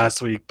lot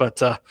last week,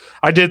 but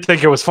I did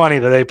think it was funny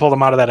that they pulled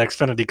him out of that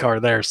Xfinity car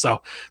there.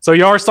 So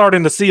you are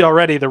starting to see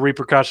already the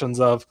repercussions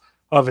of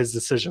his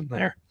decision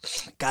there.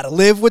 Got to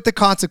live with the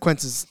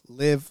consequences.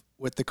 Live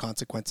with the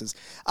consequences.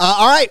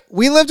 All right,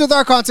 we lived with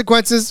our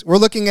consequences. We're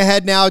looking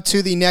ahead now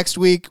to the next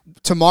week.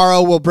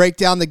 Tomorrow we'll break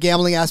down the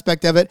gambling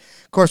aspect of it.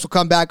 Of course, we'll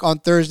come back on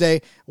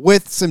Thursday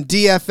with some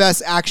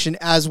DFS action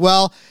as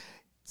well.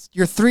 It's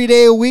your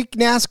 3-day-a-week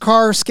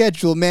NASCAR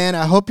schedule, man.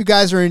 I hope you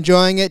guys are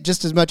enjoying it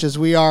just as much as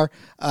we are.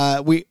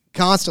 We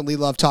constantly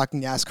love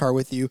talking NASCAR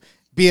with you,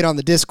 be it on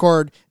the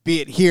Discord, be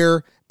it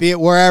here, be it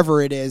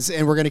wherever it is,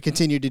 and we're going to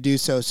continue to do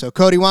so. So,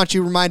 Cody, why don't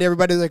you remind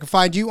everybody that they can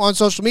find you on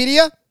social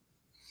media?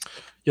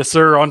 Yes,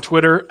 sir. On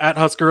Twitter,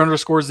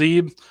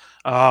 @Husker_Zeeb.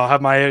 I'll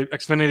have my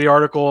Xfinity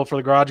article for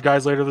the Garage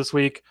Guys later this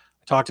week.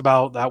 I talked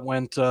about that,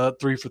 went 3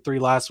 for 3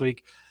 last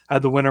week.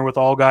 Had the winner with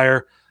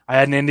Allgaier. I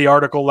had an Indy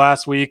article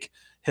last week.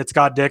 Hit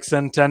Scott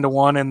Dixon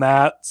 10-1 in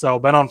that. So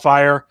been on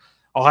fire.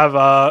 I'll have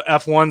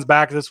F1s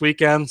back this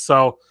weekend.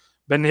 So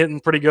been hitting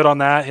pretty good on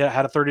that.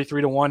 Had a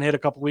 33-1 hit a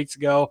couple weeks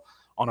ago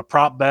on a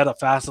prop bet, a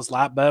fastest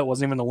lap bet.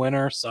 Wasn't even the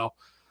winner. So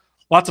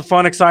lots of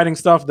fun, exciting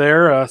stuff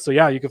there. So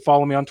yeah, you can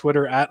follow me on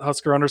Twitter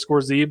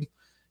 @Husker_Zeeb.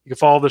 You can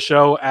follow the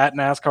show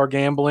 @NASCAR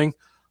Gambling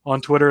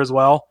on Twitter as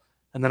well.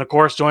 And then, of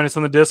course, join us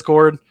on the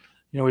Discord.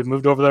 You know, we've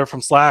moved over there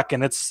from Slack,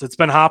 and it's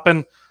been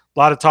hopping. A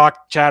lot of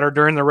talk, chatter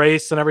during the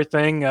race and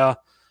everything.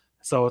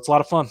 So it's a lot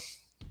of fun.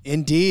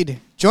 Indeed.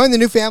 Join the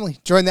new family.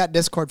 Join that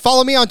Discord.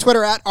 Follow me on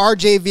Twitter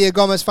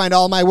 @RJVillagomez. Find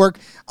all my work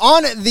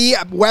on the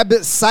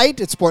website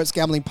at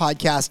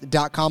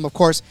sportsgamblingpodcast.com. Of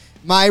course,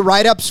 my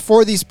write-ups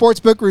for the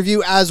Sportsbook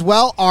Review as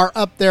well are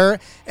up there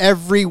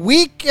every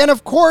week. And,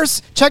 of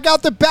course, check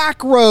out the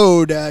Back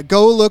Road.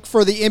 Go look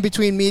for the In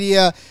Between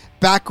Media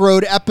Back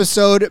Road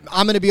episode.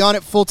 I'm going to be on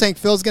it. Full Tank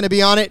Phil's going to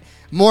be on it.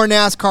 More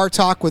NASCAR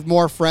talk with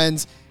more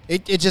friends.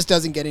 It just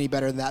doesn't get any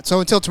better than that. So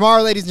until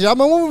tomorrow, ladies and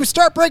gentlemen, when we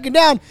start breaking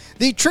down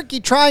the tricky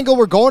triangle,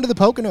 we're going to the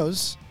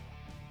Poconos.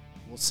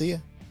 We'll see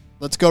you.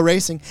 Let's go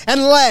racing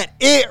and let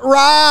it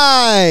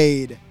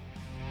ride.